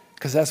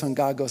 Because that's when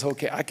God goes,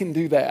 okay, I can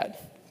do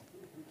that.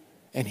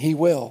 And he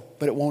will,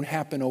 but it won't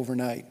happen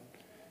overnight.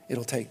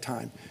 It'll take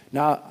time.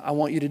 Now, I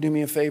want you to do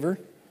me a favor.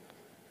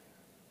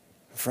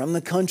 From the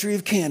country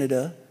of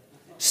Canada,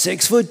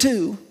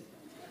 6'2",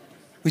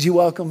 would you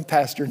welcome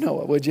Pastor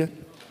Noah, would you?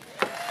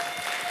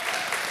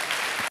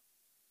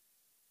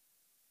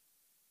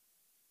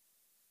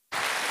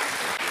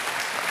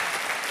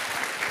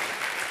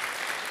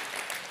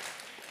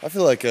 I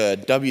feel like a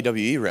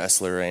WWE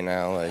wrestler right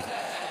now, like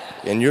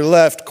in your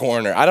left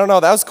corner. I don't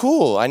know, that was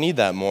cool. I need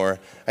that more.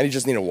 I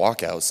just need a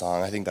walkout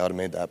song. I think that would have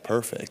made that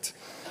perfect.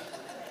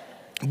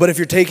 But if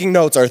you're taking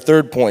notes, our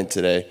third point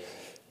today,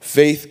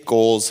 faith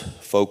goals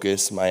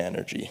focus my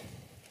energy.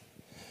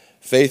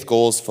 Faith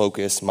goals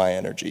focus my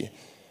energy.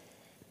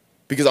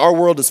 Because our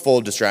world is full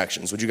of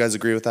distractions. Would you guys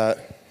agree with that?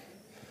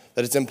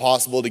 That it's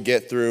impossible to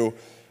get through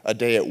a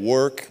day at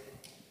work,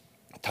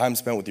 time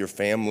spent with your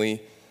family,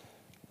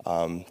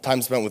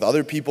 time spent with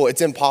other people.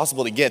 It's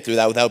impossible to get through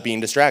that without being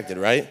distracted,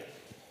 right?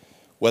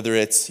 Whether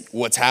it's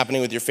what's happening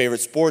with your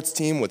favorite sports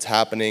team, what's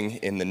happening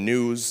in the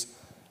news,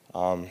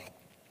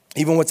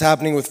 even what's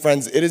happening with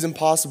friends, it is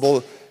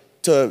impossible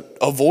to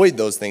avoid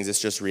those things. It's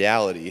just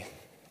reality.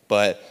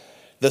 But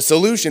the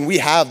solution, we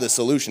have the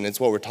solution. It's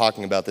what we're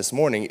talking about this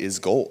morning, is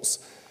goals.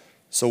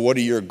 So what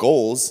are your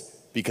goals?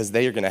 Because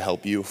they are going to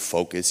help you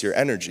focus your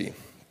energy.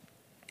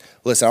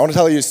 Listen, I want to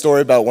tell you a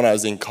story about when I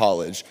was in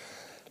college.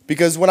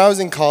 Because when I was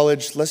in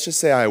college, let's just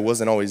say I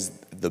wasn't always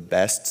the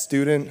best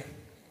student.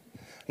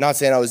 Not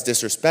saying I was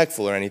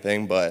disrespectful or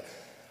anything, but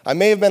I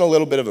may have been a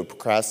little bit of a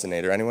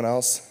procrastinator. Anyone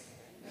else?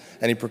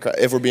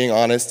 If we're being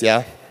honest,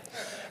 yeah?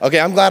 Okay,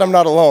 I'm glad I'm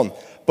not alone.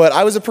 But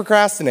I was a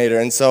procrastinator,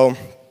 and so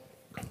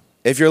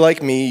if you're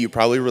like me, you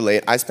probably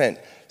relate. I spent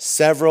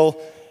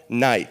several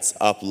nights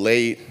up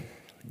late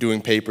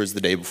doing papers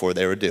the day before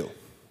they were due.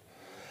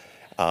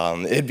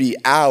 It'd be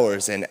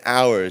hours and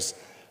hours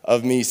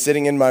of me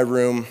sitting in my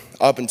room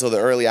up until the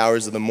early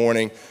hours of the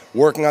morning,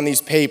 working on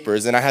these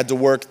papers, and I had to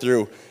work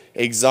through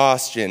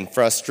exhaustion,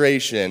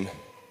 frustration,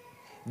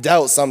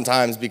 doubt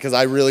sometimes because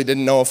I really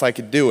didn't know if I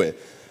could do it.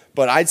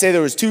 But I'd say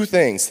there was two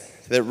things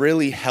that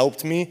really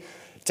helped me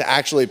to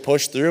actually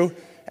push through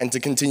and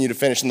to continue to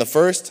finish. And the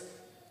first,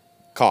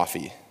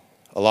 coffee.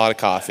 A lot of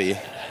coffee.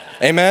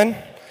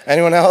 Amen?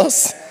 Anyone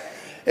else?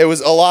 It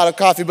was a lot of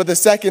coffee. But the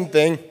second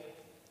thing,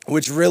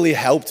 which really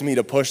helped me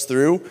to push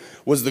through,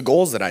 was the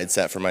goals that I had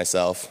set for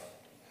myself.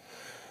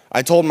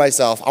 I told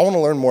myself, I want to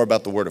learn more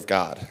about the Word of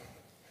God.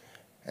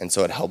 And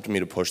so it helped me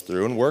to push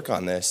through and work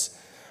on this.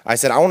 I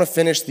said, I want to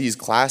finish these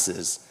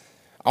classes.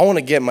 I want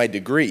to get my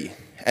degree.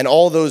 And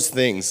all those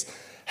things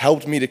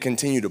helped me to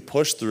continue to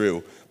push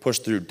through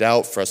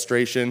doubt,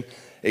 frustration,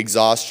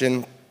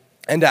 exhaustion,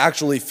 and to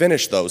actually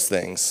finish those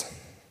things.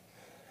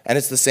 And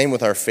it's the same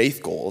with our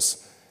faith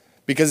goals.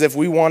 Because if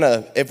we want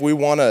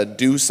to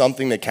do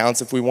something that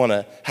counts, if we want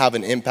to have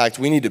an impact,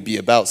 we need to be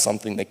about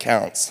something that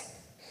counts.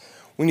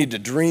 We need to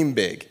dream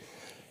big.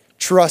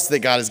 Trust that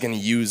God is going to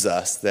use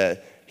us,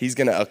 that He's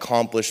going to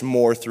accomplish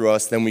more through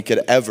us than we could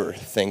ever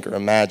think or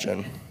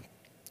imagine.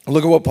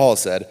 Look at what Paul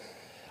said.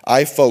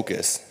 I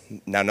focus,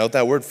 now note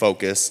that word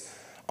focus,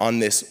 on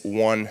this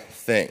one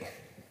thing.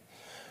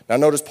 Now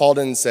notice Paul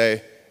didn't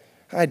say,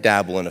 I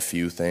dabble in a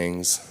few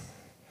things.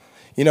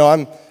 You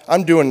know,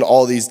 I'm doing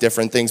all these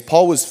different things.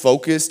 Paul was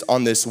focused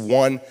on this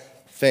one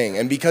thing.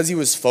 And because he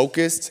was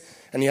focused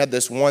and he had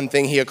this one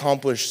thing, he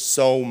accomplished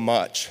so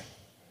much.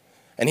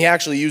 And he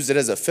actually used it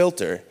as a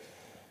filter.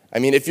 I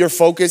mean, if you're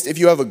focused, if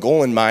you have a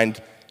goal in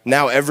mind,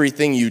 now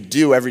everything you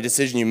do, every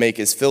decision you make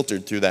is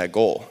filtered through that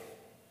goal.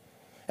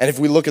 And if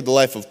we look at the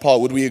life of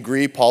Paul, would we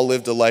agree Paul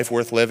lived a life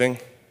worth living?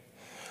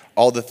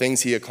 All the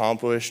things he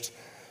accomplished,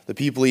 the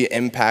people he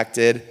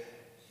impacted,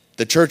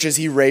 the churches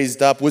he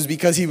raised up, was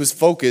because he was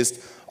focused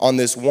on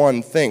this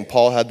one thing.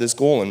 Paul had this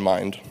goal in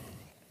mind.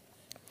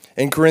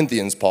 In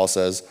Corinthians, Paul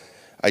says,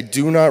 I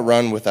do not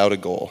run without a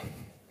goal.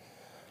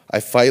 I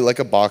fight like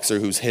a boxer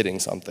who's hitting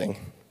something.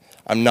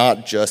 I'm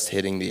not just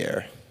hitting the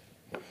air.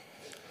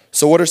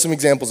 So what are some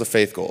examples of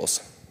faith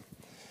goals?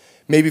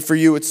 Maybe for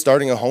you, it's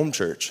starting a home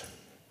church,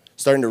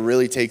 starting to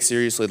really take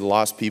seriously the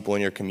lost people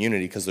in your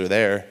community because they're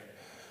there.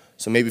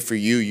 So maybe for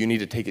you, you need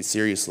to take it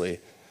seriously.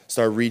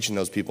 Start reaching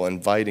those people,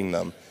 inviting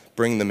them,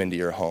 bring them into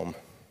your home.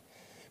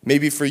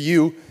 Maybe for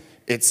you,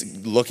 it's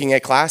looking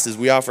at classes.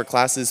 We offer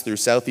classes through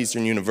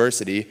Southeastern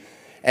University,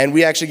 and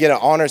we actually get to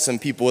honor some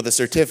people with a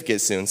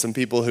certificate soon, some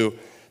people who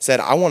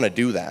said, I want to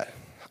do that.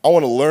 I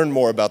want to learn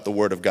more about the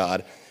Word of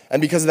God.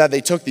 And because of that,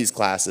 they took these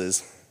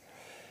classes,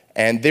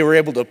 and they were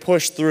able to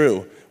push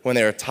through when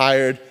they were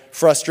tired,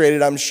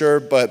 frustrated, I'm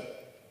sure,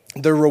 but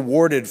they're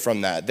rewarded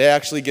from that. They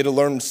actually get to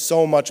learn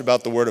so much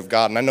about the Word of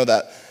God, and I know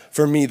that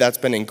for me, that's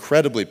been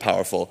incredibly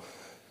powerful.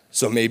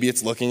 So maybe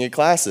it's looking at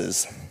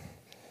classes.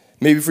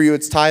 Maybe for you,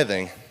 it's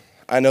tithing.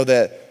 I know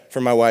that for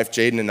my wife,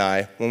 Jaden, and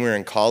I, when we were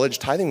in college,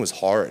 tithing was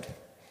hard.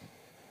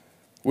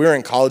 We were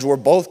in college. We're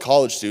both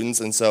college students,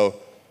 and so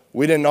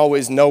we didn't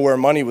always know where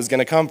money was going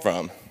to come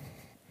from.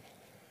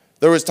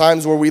 There was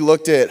times where we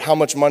looked at how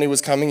much money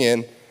was coming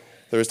in.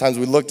 There was times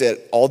we looked at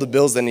all the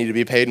bills that needed to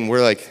be paid, and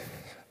we're like,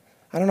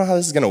 I don't know how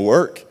this is going to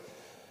work.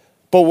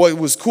 But what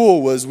was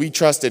cool was we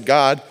trusted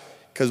God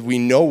because we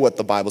know what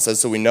the Bible says,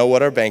 so we know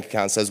what our bank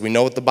account says, we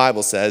know what the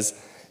Bible says,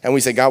 and we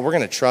say, God, we're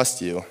going to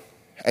trust you.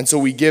 And so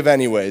we give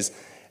anyways,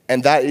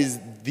 and that is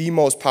the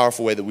most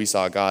powerful way that we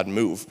saw God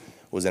move,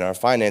 was in our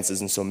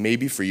finances. And so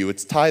maybe for you,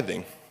 it's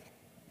tithing.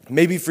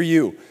 Maybe for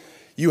you,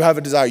 you have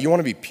a desire, you want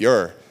to be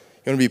pure.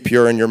 You want to be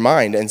pure in your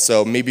mind. And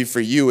so maybe for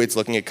you, it's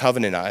looking at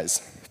Covenant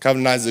Eyes.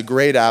 Covenant Eyes is a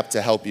great app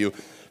to help you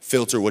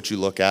filter what you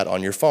look at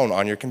on your phone,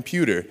 on your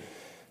computer.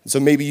 And so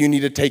maybe you need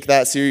to take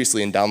that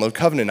seriously and download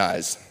Covenant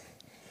Eyes.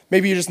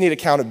 Maybe you just need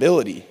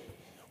accountability.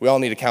 We all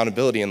need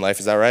accountability in life,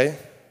 is that right?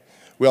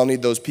 We all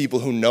need those people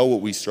who know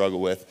what we struggle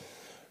with,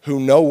 who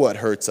know what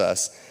hurts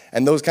us,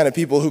 and those kind of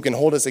people who can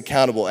hold us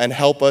accountable and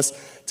help us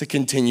to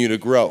continue to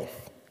grow.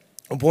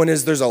 The point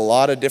is, there's a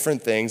lot of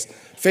different things.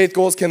 Faith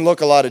goals can look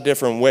a lot of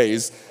different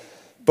ways,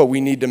 but we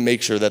need to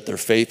make sure that they're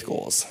faith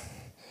goals.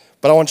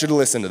 But I want you to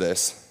listen to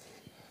this.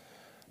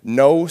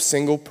 No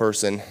single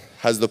person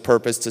has the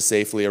purpose to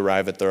safely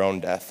arrive at their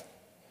own death.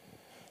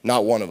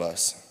 Not one of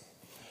us.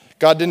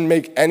 God didn't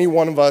make any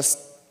one of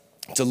us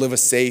to live a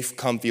safe,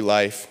 comfy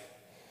life.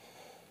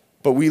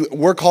 But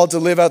we're called to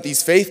live out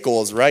these faith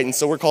goals, right? And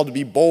so we're called to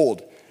be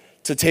bold,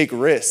 to take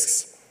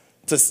risks,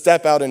 to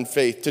step out in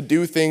faith, to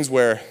do things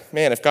where,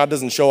 man, if God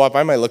doesn't show up,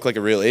 I might look like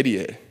a real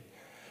idiot.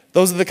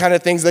 Those are the kind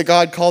of things that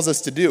God calls us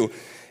to do,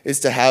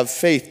 is to have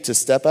faith, to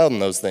step out in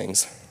those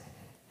things.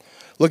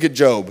 Look at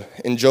Job.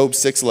 In Job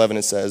 6:11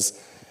 it says,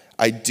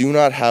 I do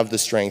not have the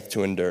strength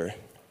to endure,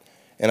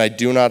 and I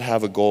do not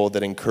have a goal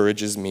that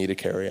encourages me to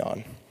carry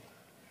on.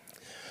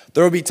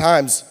 There will be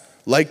times,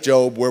 like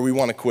Job, where we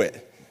want to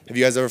quit. Have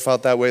you guys ever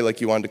felt that way,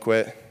 like you wanted to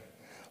quit?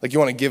 Like you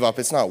want to give up,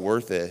 it's not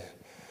worth it.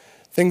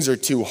 Things are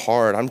too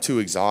hard, I'm too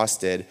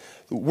exhausted.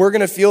 We're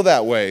going to feel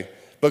that way,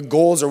 but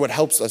goals are what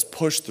helps us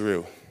push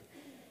through.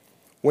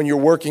 When you're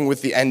working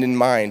with the end in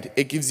mind,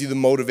 it gives you the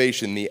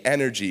motivation, the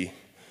energy,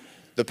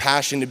 the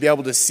passion to be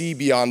able to see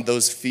beyond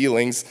those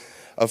feelings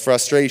of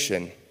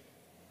frustration.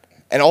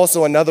 And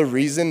also another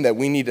reason that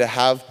we need to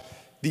have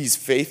these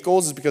faith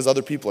goals is because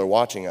other people are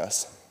watching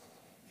us.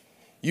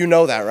 You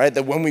know that, right?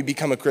 That when we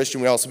become a Christian,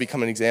 we also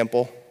become an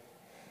example.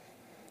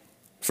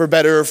 For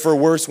better or for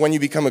worse, when you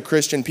become a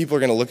Christian, people are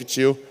going to look at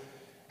you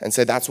and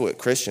say, that's what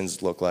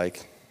Christians look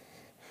like.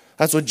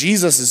 That's what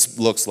Jesus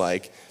looks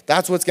like.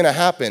 That's what's going to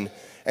happen.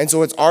 And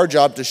so it's our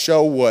job to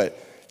show what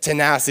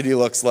tenacity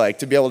looks like,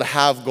 to be able to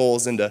have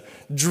goals and to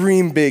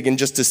dream big and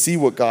just to see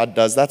what God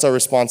does. That's our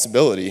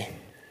responsibility.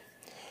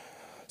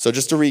 So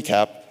just to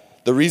recap,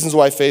 the reasons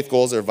why faith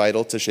goals are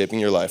vital to shaping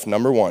your life.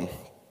 Number 1,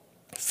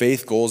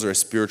 faith goals are a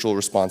spiritual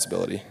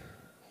responsibility.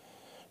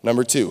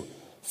 Number 2,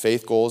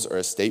 faith goals are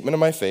a statement of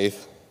my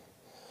faith.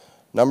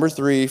 Number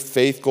 3,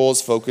 faith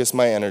goals focus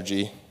my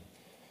energy.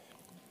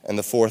 And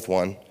the 4th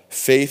one,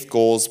 faith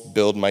goals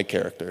build my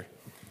character.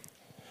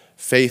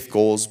 Faith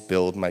goals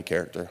build my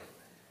character.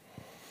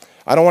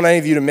 I don't want any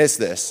of you to miss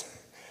this.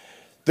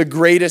 The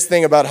greatest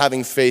thing about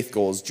having faith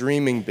goals,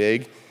 dreaming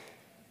big,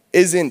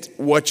 isn't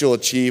what you'll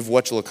achieve,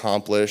 what you'll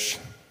accomplish.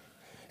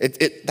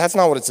 That's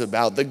not what it's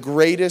about. The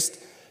greatest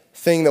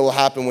thing that will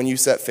happen when you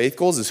set faith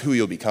goals is who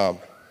you'll become.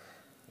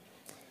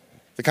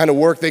 The kind of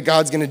work that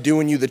God's going to do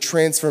in you, the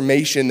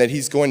transformation that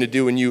he's going to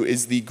do in you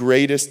is the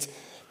greatest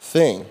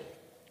thing.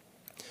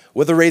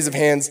 With a raise of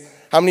hands,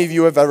 how many of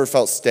you have ever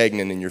felt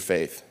stagnant in your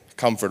faith,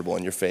 comfortable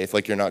in your faith,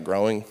 like you're not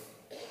growing?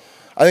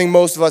 I think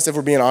most of us, if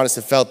we're being honest,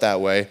 have felt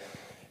that way.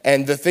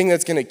 And the thing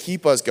that's going to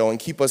keep us going,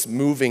 keep us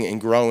moving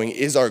and growing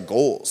is our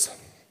goals.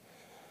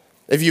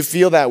 If you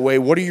feel that way,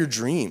 what are your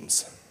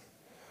dreams?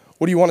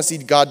 What do you want to see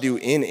God do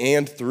in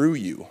and through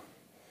you?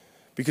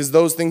 Because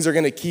those things are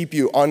going to keep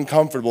you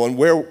uncomfortable. And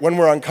when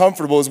we're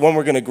uncomfortable is when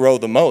we're going to grow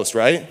the most,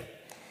 right?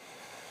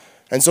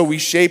 And so we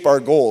shape our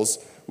goals.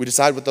 We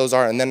decide what those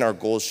are, and then our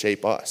goals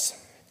shape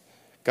us.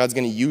 God's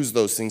going to use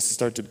those things to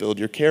start to build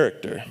your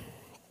character.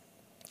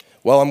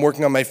 While I'm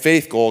working on my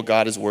faith goal,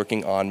 God is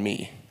working on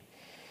me.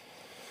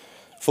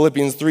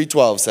 Philippians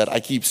 3:12 said, I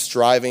keep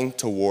striving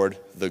toward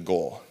the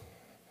goal.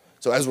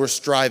 So as we're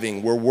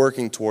striving, we're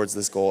working towards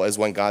this goal is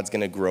when God's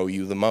going to grow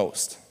you the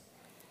most.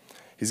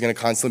 He's going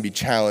to constantly be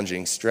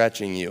challenging,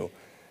 stretching you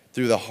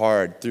through the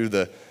hard, through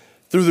the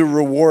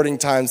rewarding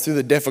times, through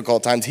the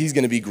difficult times. He's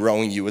going to be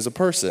growing you as a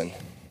person.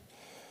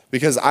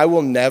 Because I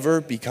will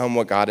never become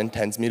what God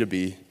intends me to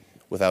be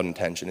without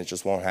intention. It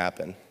just won't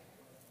happen.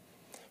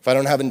 If I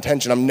don't have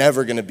intention, I'm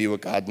never going to be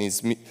what God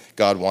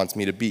wants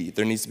me to be.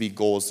 There needs to be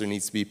goals. There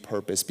needs to be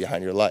purpose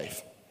behind your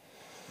life.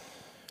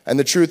 And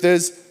the truth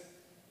is,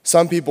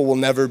 some people will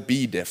never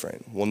be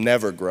different, will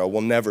never grow,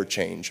 will never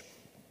change.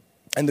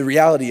 And the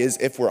reality is,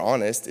 if we're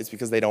honest, it's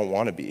because they don't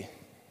want to be.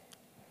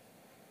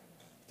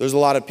 There's a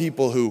lot of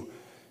people who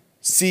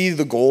see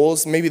the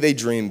goals, maybe they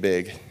dream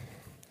big.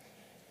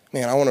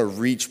 Man, I want to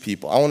reach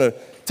people. I want to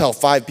tell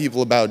 5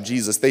 people about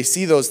Jesus. They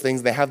see those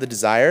things, they have the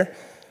desire,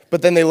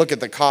 but then they look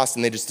at the cost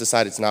and they just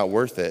decide it's not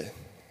worth it.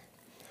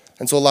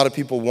 And so a lot of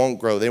people won't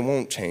grow, they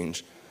won't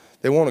change,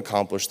 they won't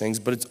accomplish things,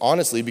 but it's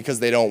honestly because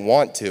they don't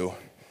want to.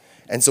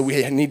 And so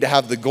we need to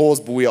have the goals,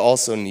 but we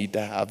also need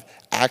to have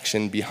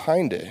action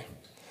behind it.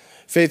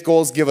 Faith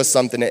goals give us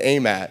something to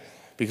aim at,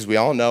 because we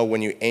all know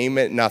when you aim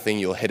at nothing,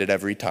 you'll hit it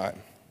every time.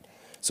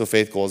 So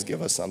faith goals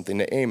give us something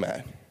to aim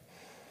at.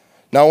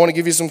 Now I want to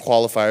give you some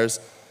qualifiers,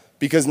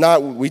 because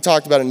we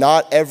talked about it,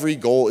 not every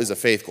goal is a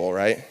faith goal,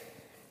 right?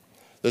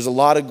 There's a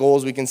lot of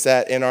goals we can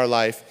set in our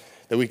life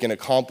that we can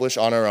accomplish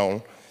on our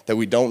own, that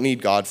we don't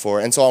need God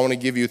for. And so I want to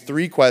give you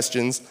 3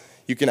 questions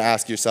you can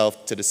ask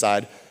yourself to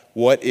decide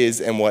what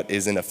is and what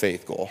isn't a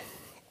faith goal.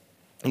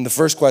 And the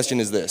first question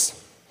is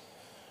this: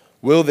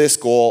 will this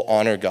goal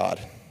honor God?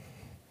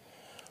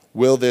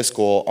 Will this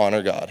goal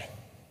honor God?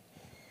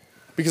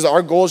 Because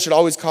our goals should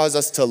always cause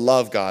us to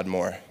love God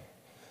more,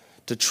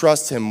 to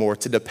trust him more,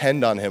 to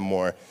depend on him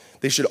more.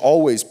 They should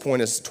always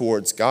point us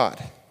towards God.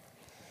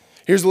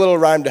 Here's a little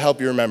rhyme to help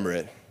you remember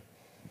it.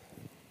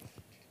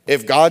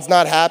 If God's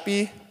not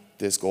happy,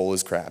 this goal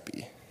is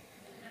crappy.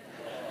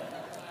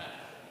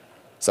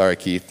 Sorry,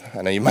 Keith.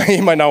 I know you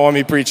might not want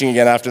me preaching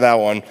again after that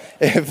one.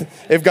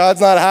 If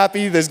God's not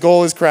happy, this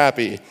goal is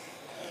crappy.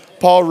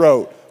 Paul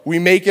wrote, we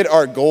make it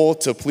our goal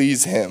to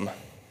please him.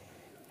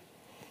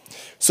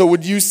 So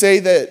would you say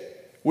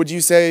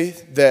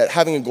that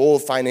having a goal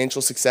of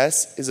financial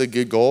success is a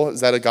good goal? Is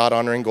that a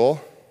God-honoring goal?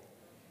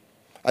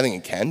 I think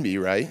it can be,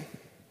 right?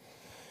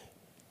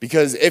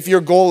 Because if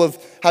your goal of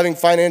having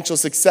financial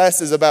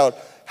success is about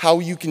how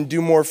you can do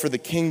more for the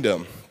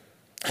kingdom,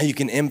 how you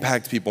can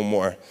impact people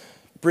more,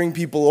 bring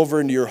people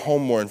over into your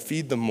home more and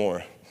feed them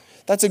more,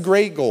 that's a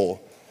great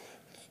goal.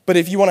 But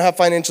if you want to have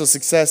financial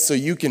success so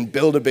you can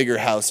build a bigger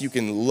house, you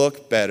can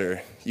look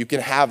better, you can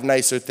have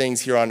nicer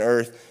things here on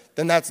earth,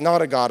 then that's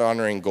not a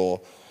God-honoring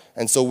goal.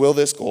 And so will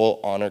this goal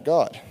honor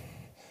God?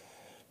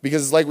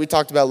 Because it's like we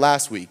talked about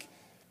last week,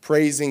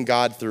 praising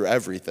God through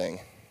everything.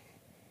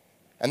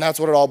 And that's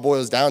what it all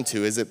boils down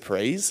to. Is it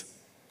praise?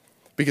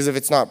 Because if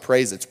it's not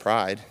praise, it's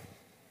pride.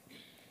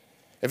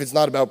 If it's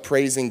not about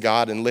praising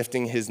God and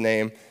lifting his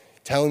name,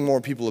 telling more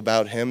people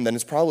about him, then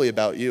it's probably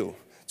about you.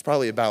 It's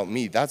probably about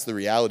me. That's the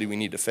reality we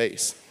need to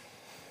face.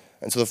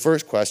 And so the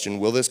first question,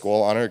 will this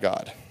goal honor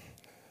God?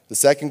 The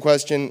second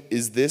question,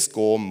 is this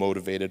goal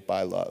motivated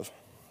by love?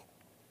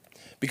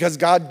 Because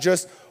God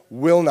just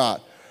will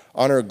not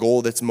Honor a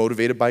goal that's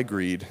motivated by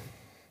greed,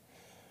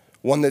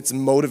 one that's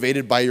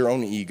motivated by your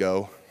own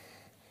ego,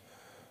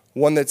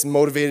 one that's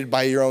motivated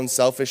by your own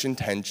selfish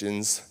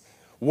intentions,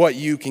 what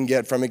you can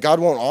get from it. God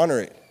won't honor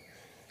it.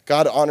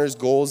 God honors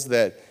goals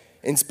that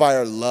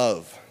inspire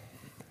love,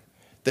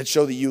 that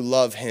show that you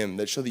love him,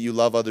 that show that you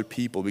love other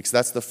people, because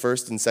that's the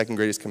first and second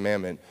greatest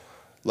commandment.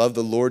 Love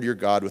the Lord your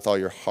God with all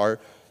your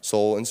heart,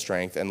 soul, and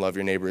strength, and love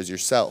your neighbor as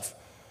yourself.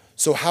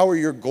 So how are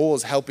your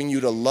goals helping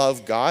you to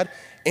love God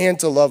and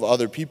to love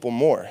other people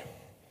more?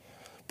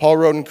 Paul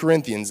wrote in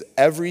Corinthians,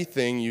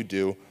 everything you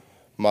do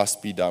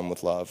must be done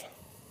with love.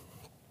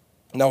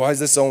 Now, why is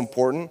this so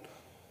important?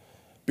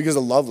 Because a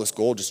loveless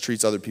goal just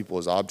treats other people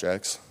as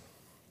objects.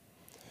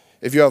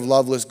 If you have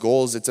loveless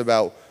goals, it's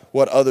about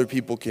what other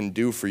people can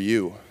do for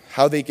you,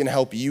 how they can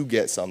help you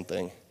get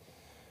something,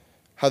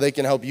 how they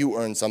can help you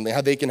earn something,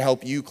 how they can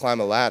help you climb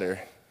a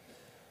ladder.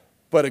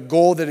 But a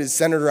goal that is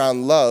centered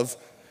around love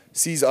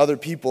sees other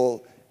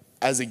people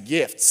as a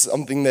gift,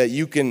 someone that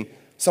you can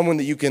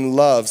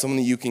love, someone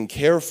that you can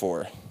care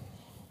for.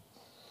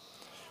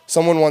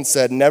 Someone once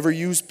said, never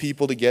use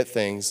people to get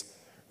things,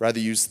 rather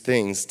use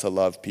things to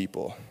love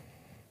people.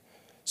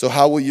 So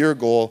how will your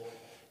goal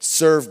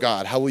serve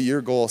God? How will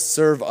your goal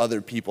serve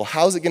other people?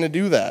 How is it going to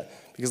do that?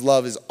 Because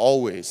love is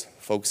always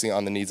focusing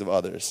on the needs of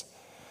others.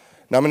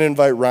 Now I'm going to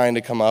invite Ryan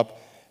to come up,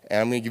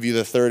 and I'm going to give you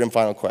the third and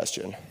final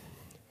question.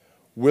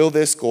 Will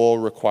this goal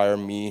require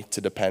me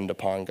to depend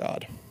upon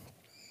God?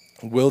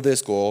 Will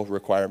this goal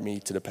require me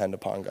to depend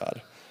upon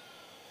God?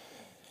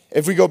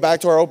 If we go back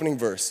to our opening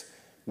verse,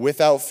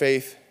 without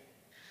faith,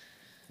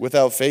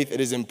 it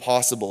is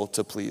impossible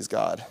to please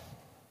God.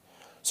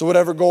 So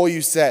whatever goal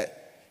you set,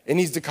 it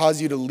needs to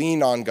cause you to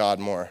lean on God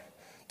more,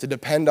 to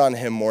depend on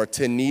him more,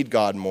 to need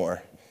God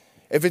more.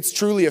 If it's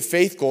truly a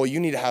faith goal, you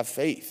need to have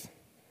faith.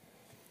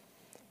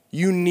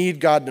 You need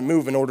God to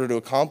move in order to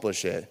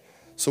accomplish it.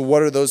 So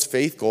what are those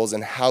faith goals,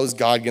 and how is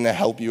God going to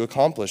help you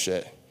accomplish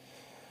it?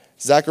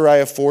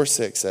 Zechariah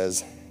 4:6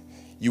 says,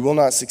 you will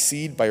not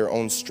succeed by your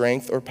own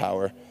strength or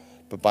power,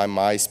 but by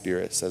my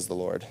Spirit, says the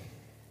Lord.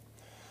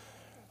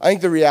 I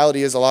think the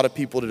reality is a lot of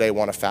people today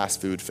want a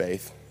fast food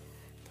faith.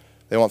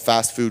 They want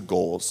fast food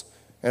goals.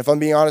 And if I'm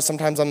being honest,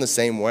 sometimes I'm the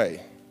same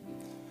way.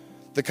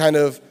 The kind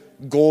of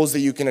goals that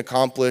you can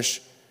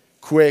accomplish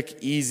quick,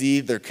 easy,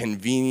 they're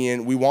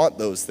convenient. We want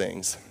those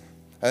things.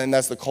 I think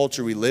that's the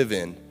culture we live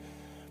in.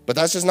 But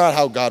that's just not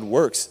how God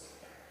works.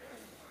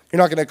 You're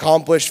not going to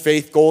accomplish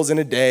faith goals in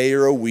a day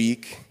or a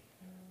week,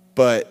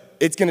 but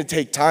it's going to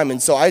take time.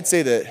 And so I'd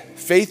say that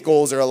faith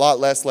goals are a lot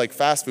less like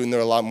fast food, and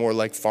they're a lot more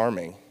like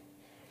farming.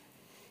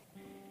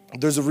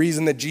 There's a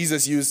reason that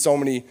Jesus used so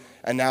many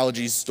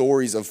analogies,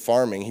 stories of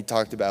farming. He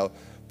talked about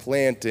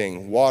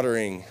planting,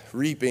 watering,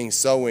 reaping,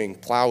 sowing,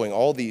 plowing,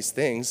 all these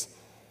things,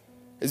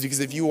 is because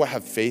if you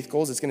have faith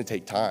goals, it's going to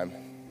take time.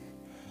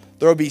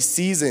 There will be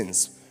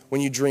seasons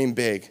when you dream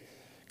big.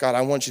 God,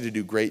 I want you to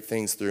do great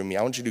things through me.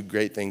 I want you to do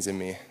great things in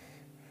me.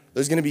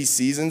 There's going to be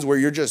seasons where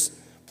you're just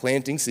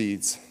planting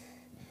seeds.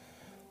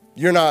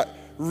 You're not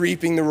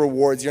reaping the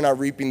rewards. You're not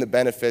reaping the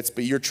benefits,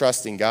 but you're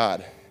trusting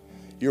God.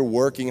 You're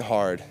working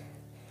hard.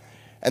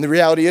 And the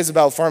reality is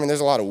about farming, there's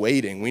a lot of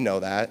waiting. We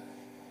know that.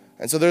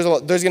 And so there's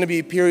going to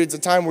be periods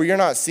of time where you're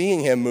not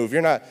seeing him move.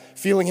 You're not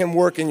feeling him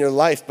work in your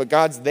life, but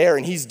God's there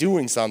and he's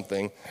doing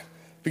something.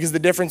 Because the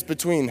difference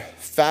between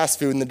fast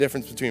food and the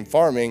difference between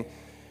farming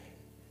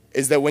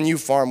is that when you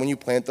farm, when you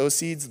plant those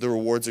seeds, the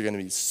rewards are going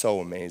to be so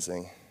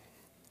amazing.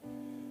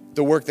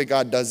 The work that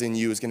God does in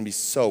you is going to be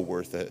so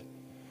worth it.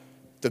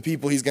 The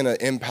people he's going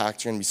to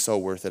impact are going to be so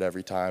worth it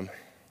every time.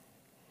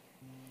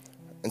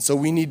 And so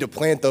we need to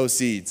plant those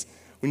seeds.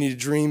 We need to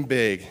dream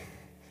big.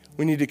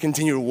 We need to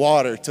continue to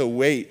water, to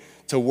wait,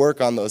 to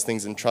work on those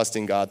things and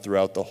trusting God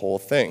throughout the whole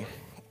thing.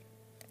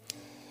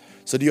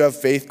 So do you have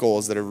faith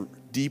goals that are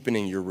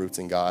deepening your roots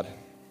in God?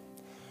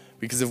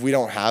 Because if we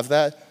don't have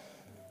that,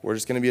 we're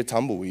just going to be a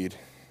tumbleweed,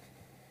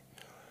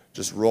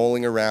 just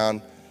rolling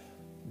around,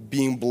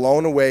 being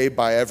blown away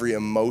by every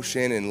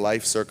emotion and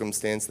life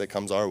circumstance that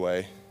comes our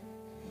way.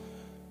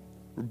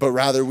 But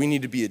rather, we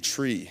need to be a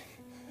tree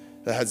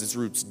that has its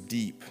roots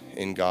deep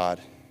in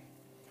God,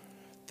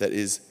 that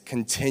is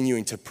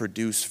continuing to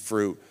produce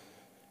fruit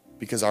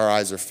because our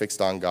eyes are fixed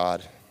on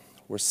God.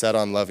 We're set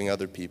on loving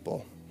other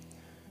people.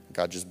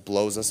 God just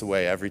blows us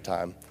away every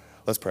time.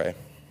 Let's pray.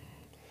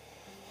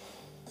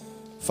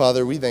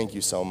 Father, we thank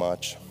you so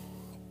much.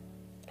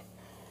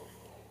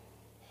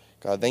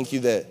 God, thank you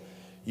that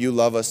you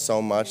love us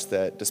so much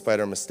that despite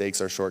our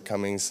mistakes, our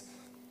shortcomings,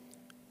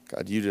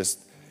 God, you just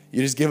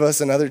give us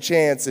another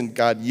chance, and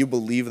God, you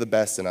believe the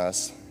best in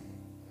us.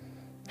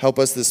 Help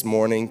us this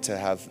morning to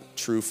have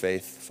true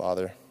faith,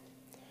 Father,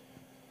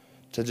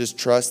 to just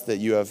trust that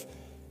you have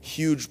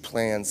huge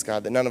plans,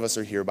 God, that none of us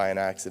are here by an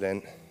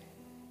accident,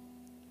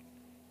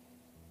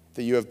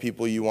 that you have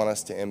people you want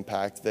us to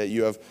impact, that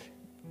you have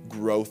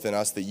growth in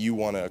us that you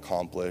want to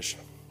accomplish.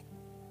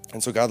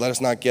 And so, God, let us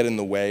not get in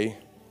the way,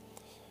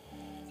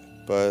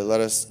 but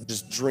let us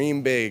just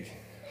dream big,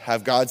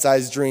 have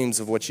God-sized dreams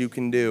of what you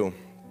can do,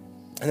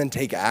 and then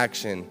take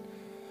action.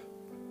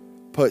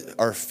 put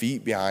our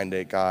feet behind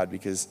it, God,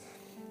 because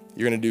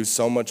you're going to do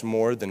so much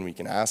more than we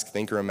can ask,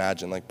 think, or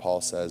imagine, like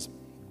Paul says.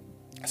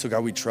 So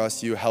God, we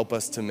trust you. Help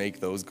us to make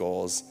those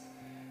goals.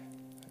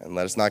 And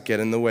let us not get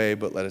in the way,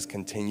 but let us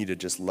continue to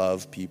just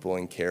love people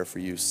and care for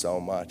you so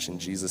much. In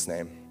Jesus'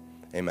 name,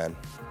 amen.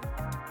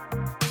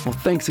 Well,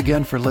 thanks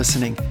again for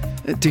listening.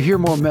 To hear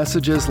more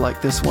messages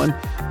like this one,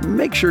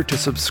 make sure to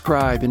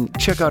subscribe and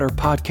check out our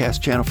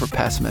podcast channel for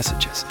past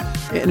messages.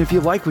 And if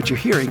you like what you're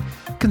hearing,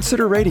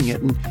 consider rating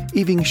it and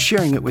even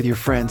sharing it with your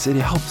friends. It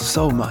helps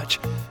so much.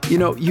 You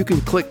know, you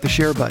can click the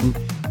share button,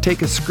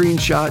 take a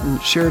screenshot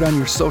and share it on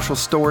your social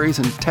stories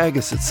and tag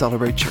us at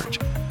Celebrate Church.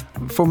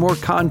 For more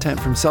content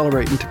from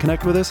Celebrate and to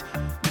connect with us,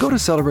 go to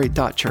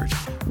celebrate.church.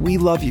 We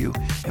love you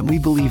and we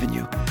believe in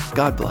you.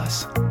 God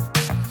bless.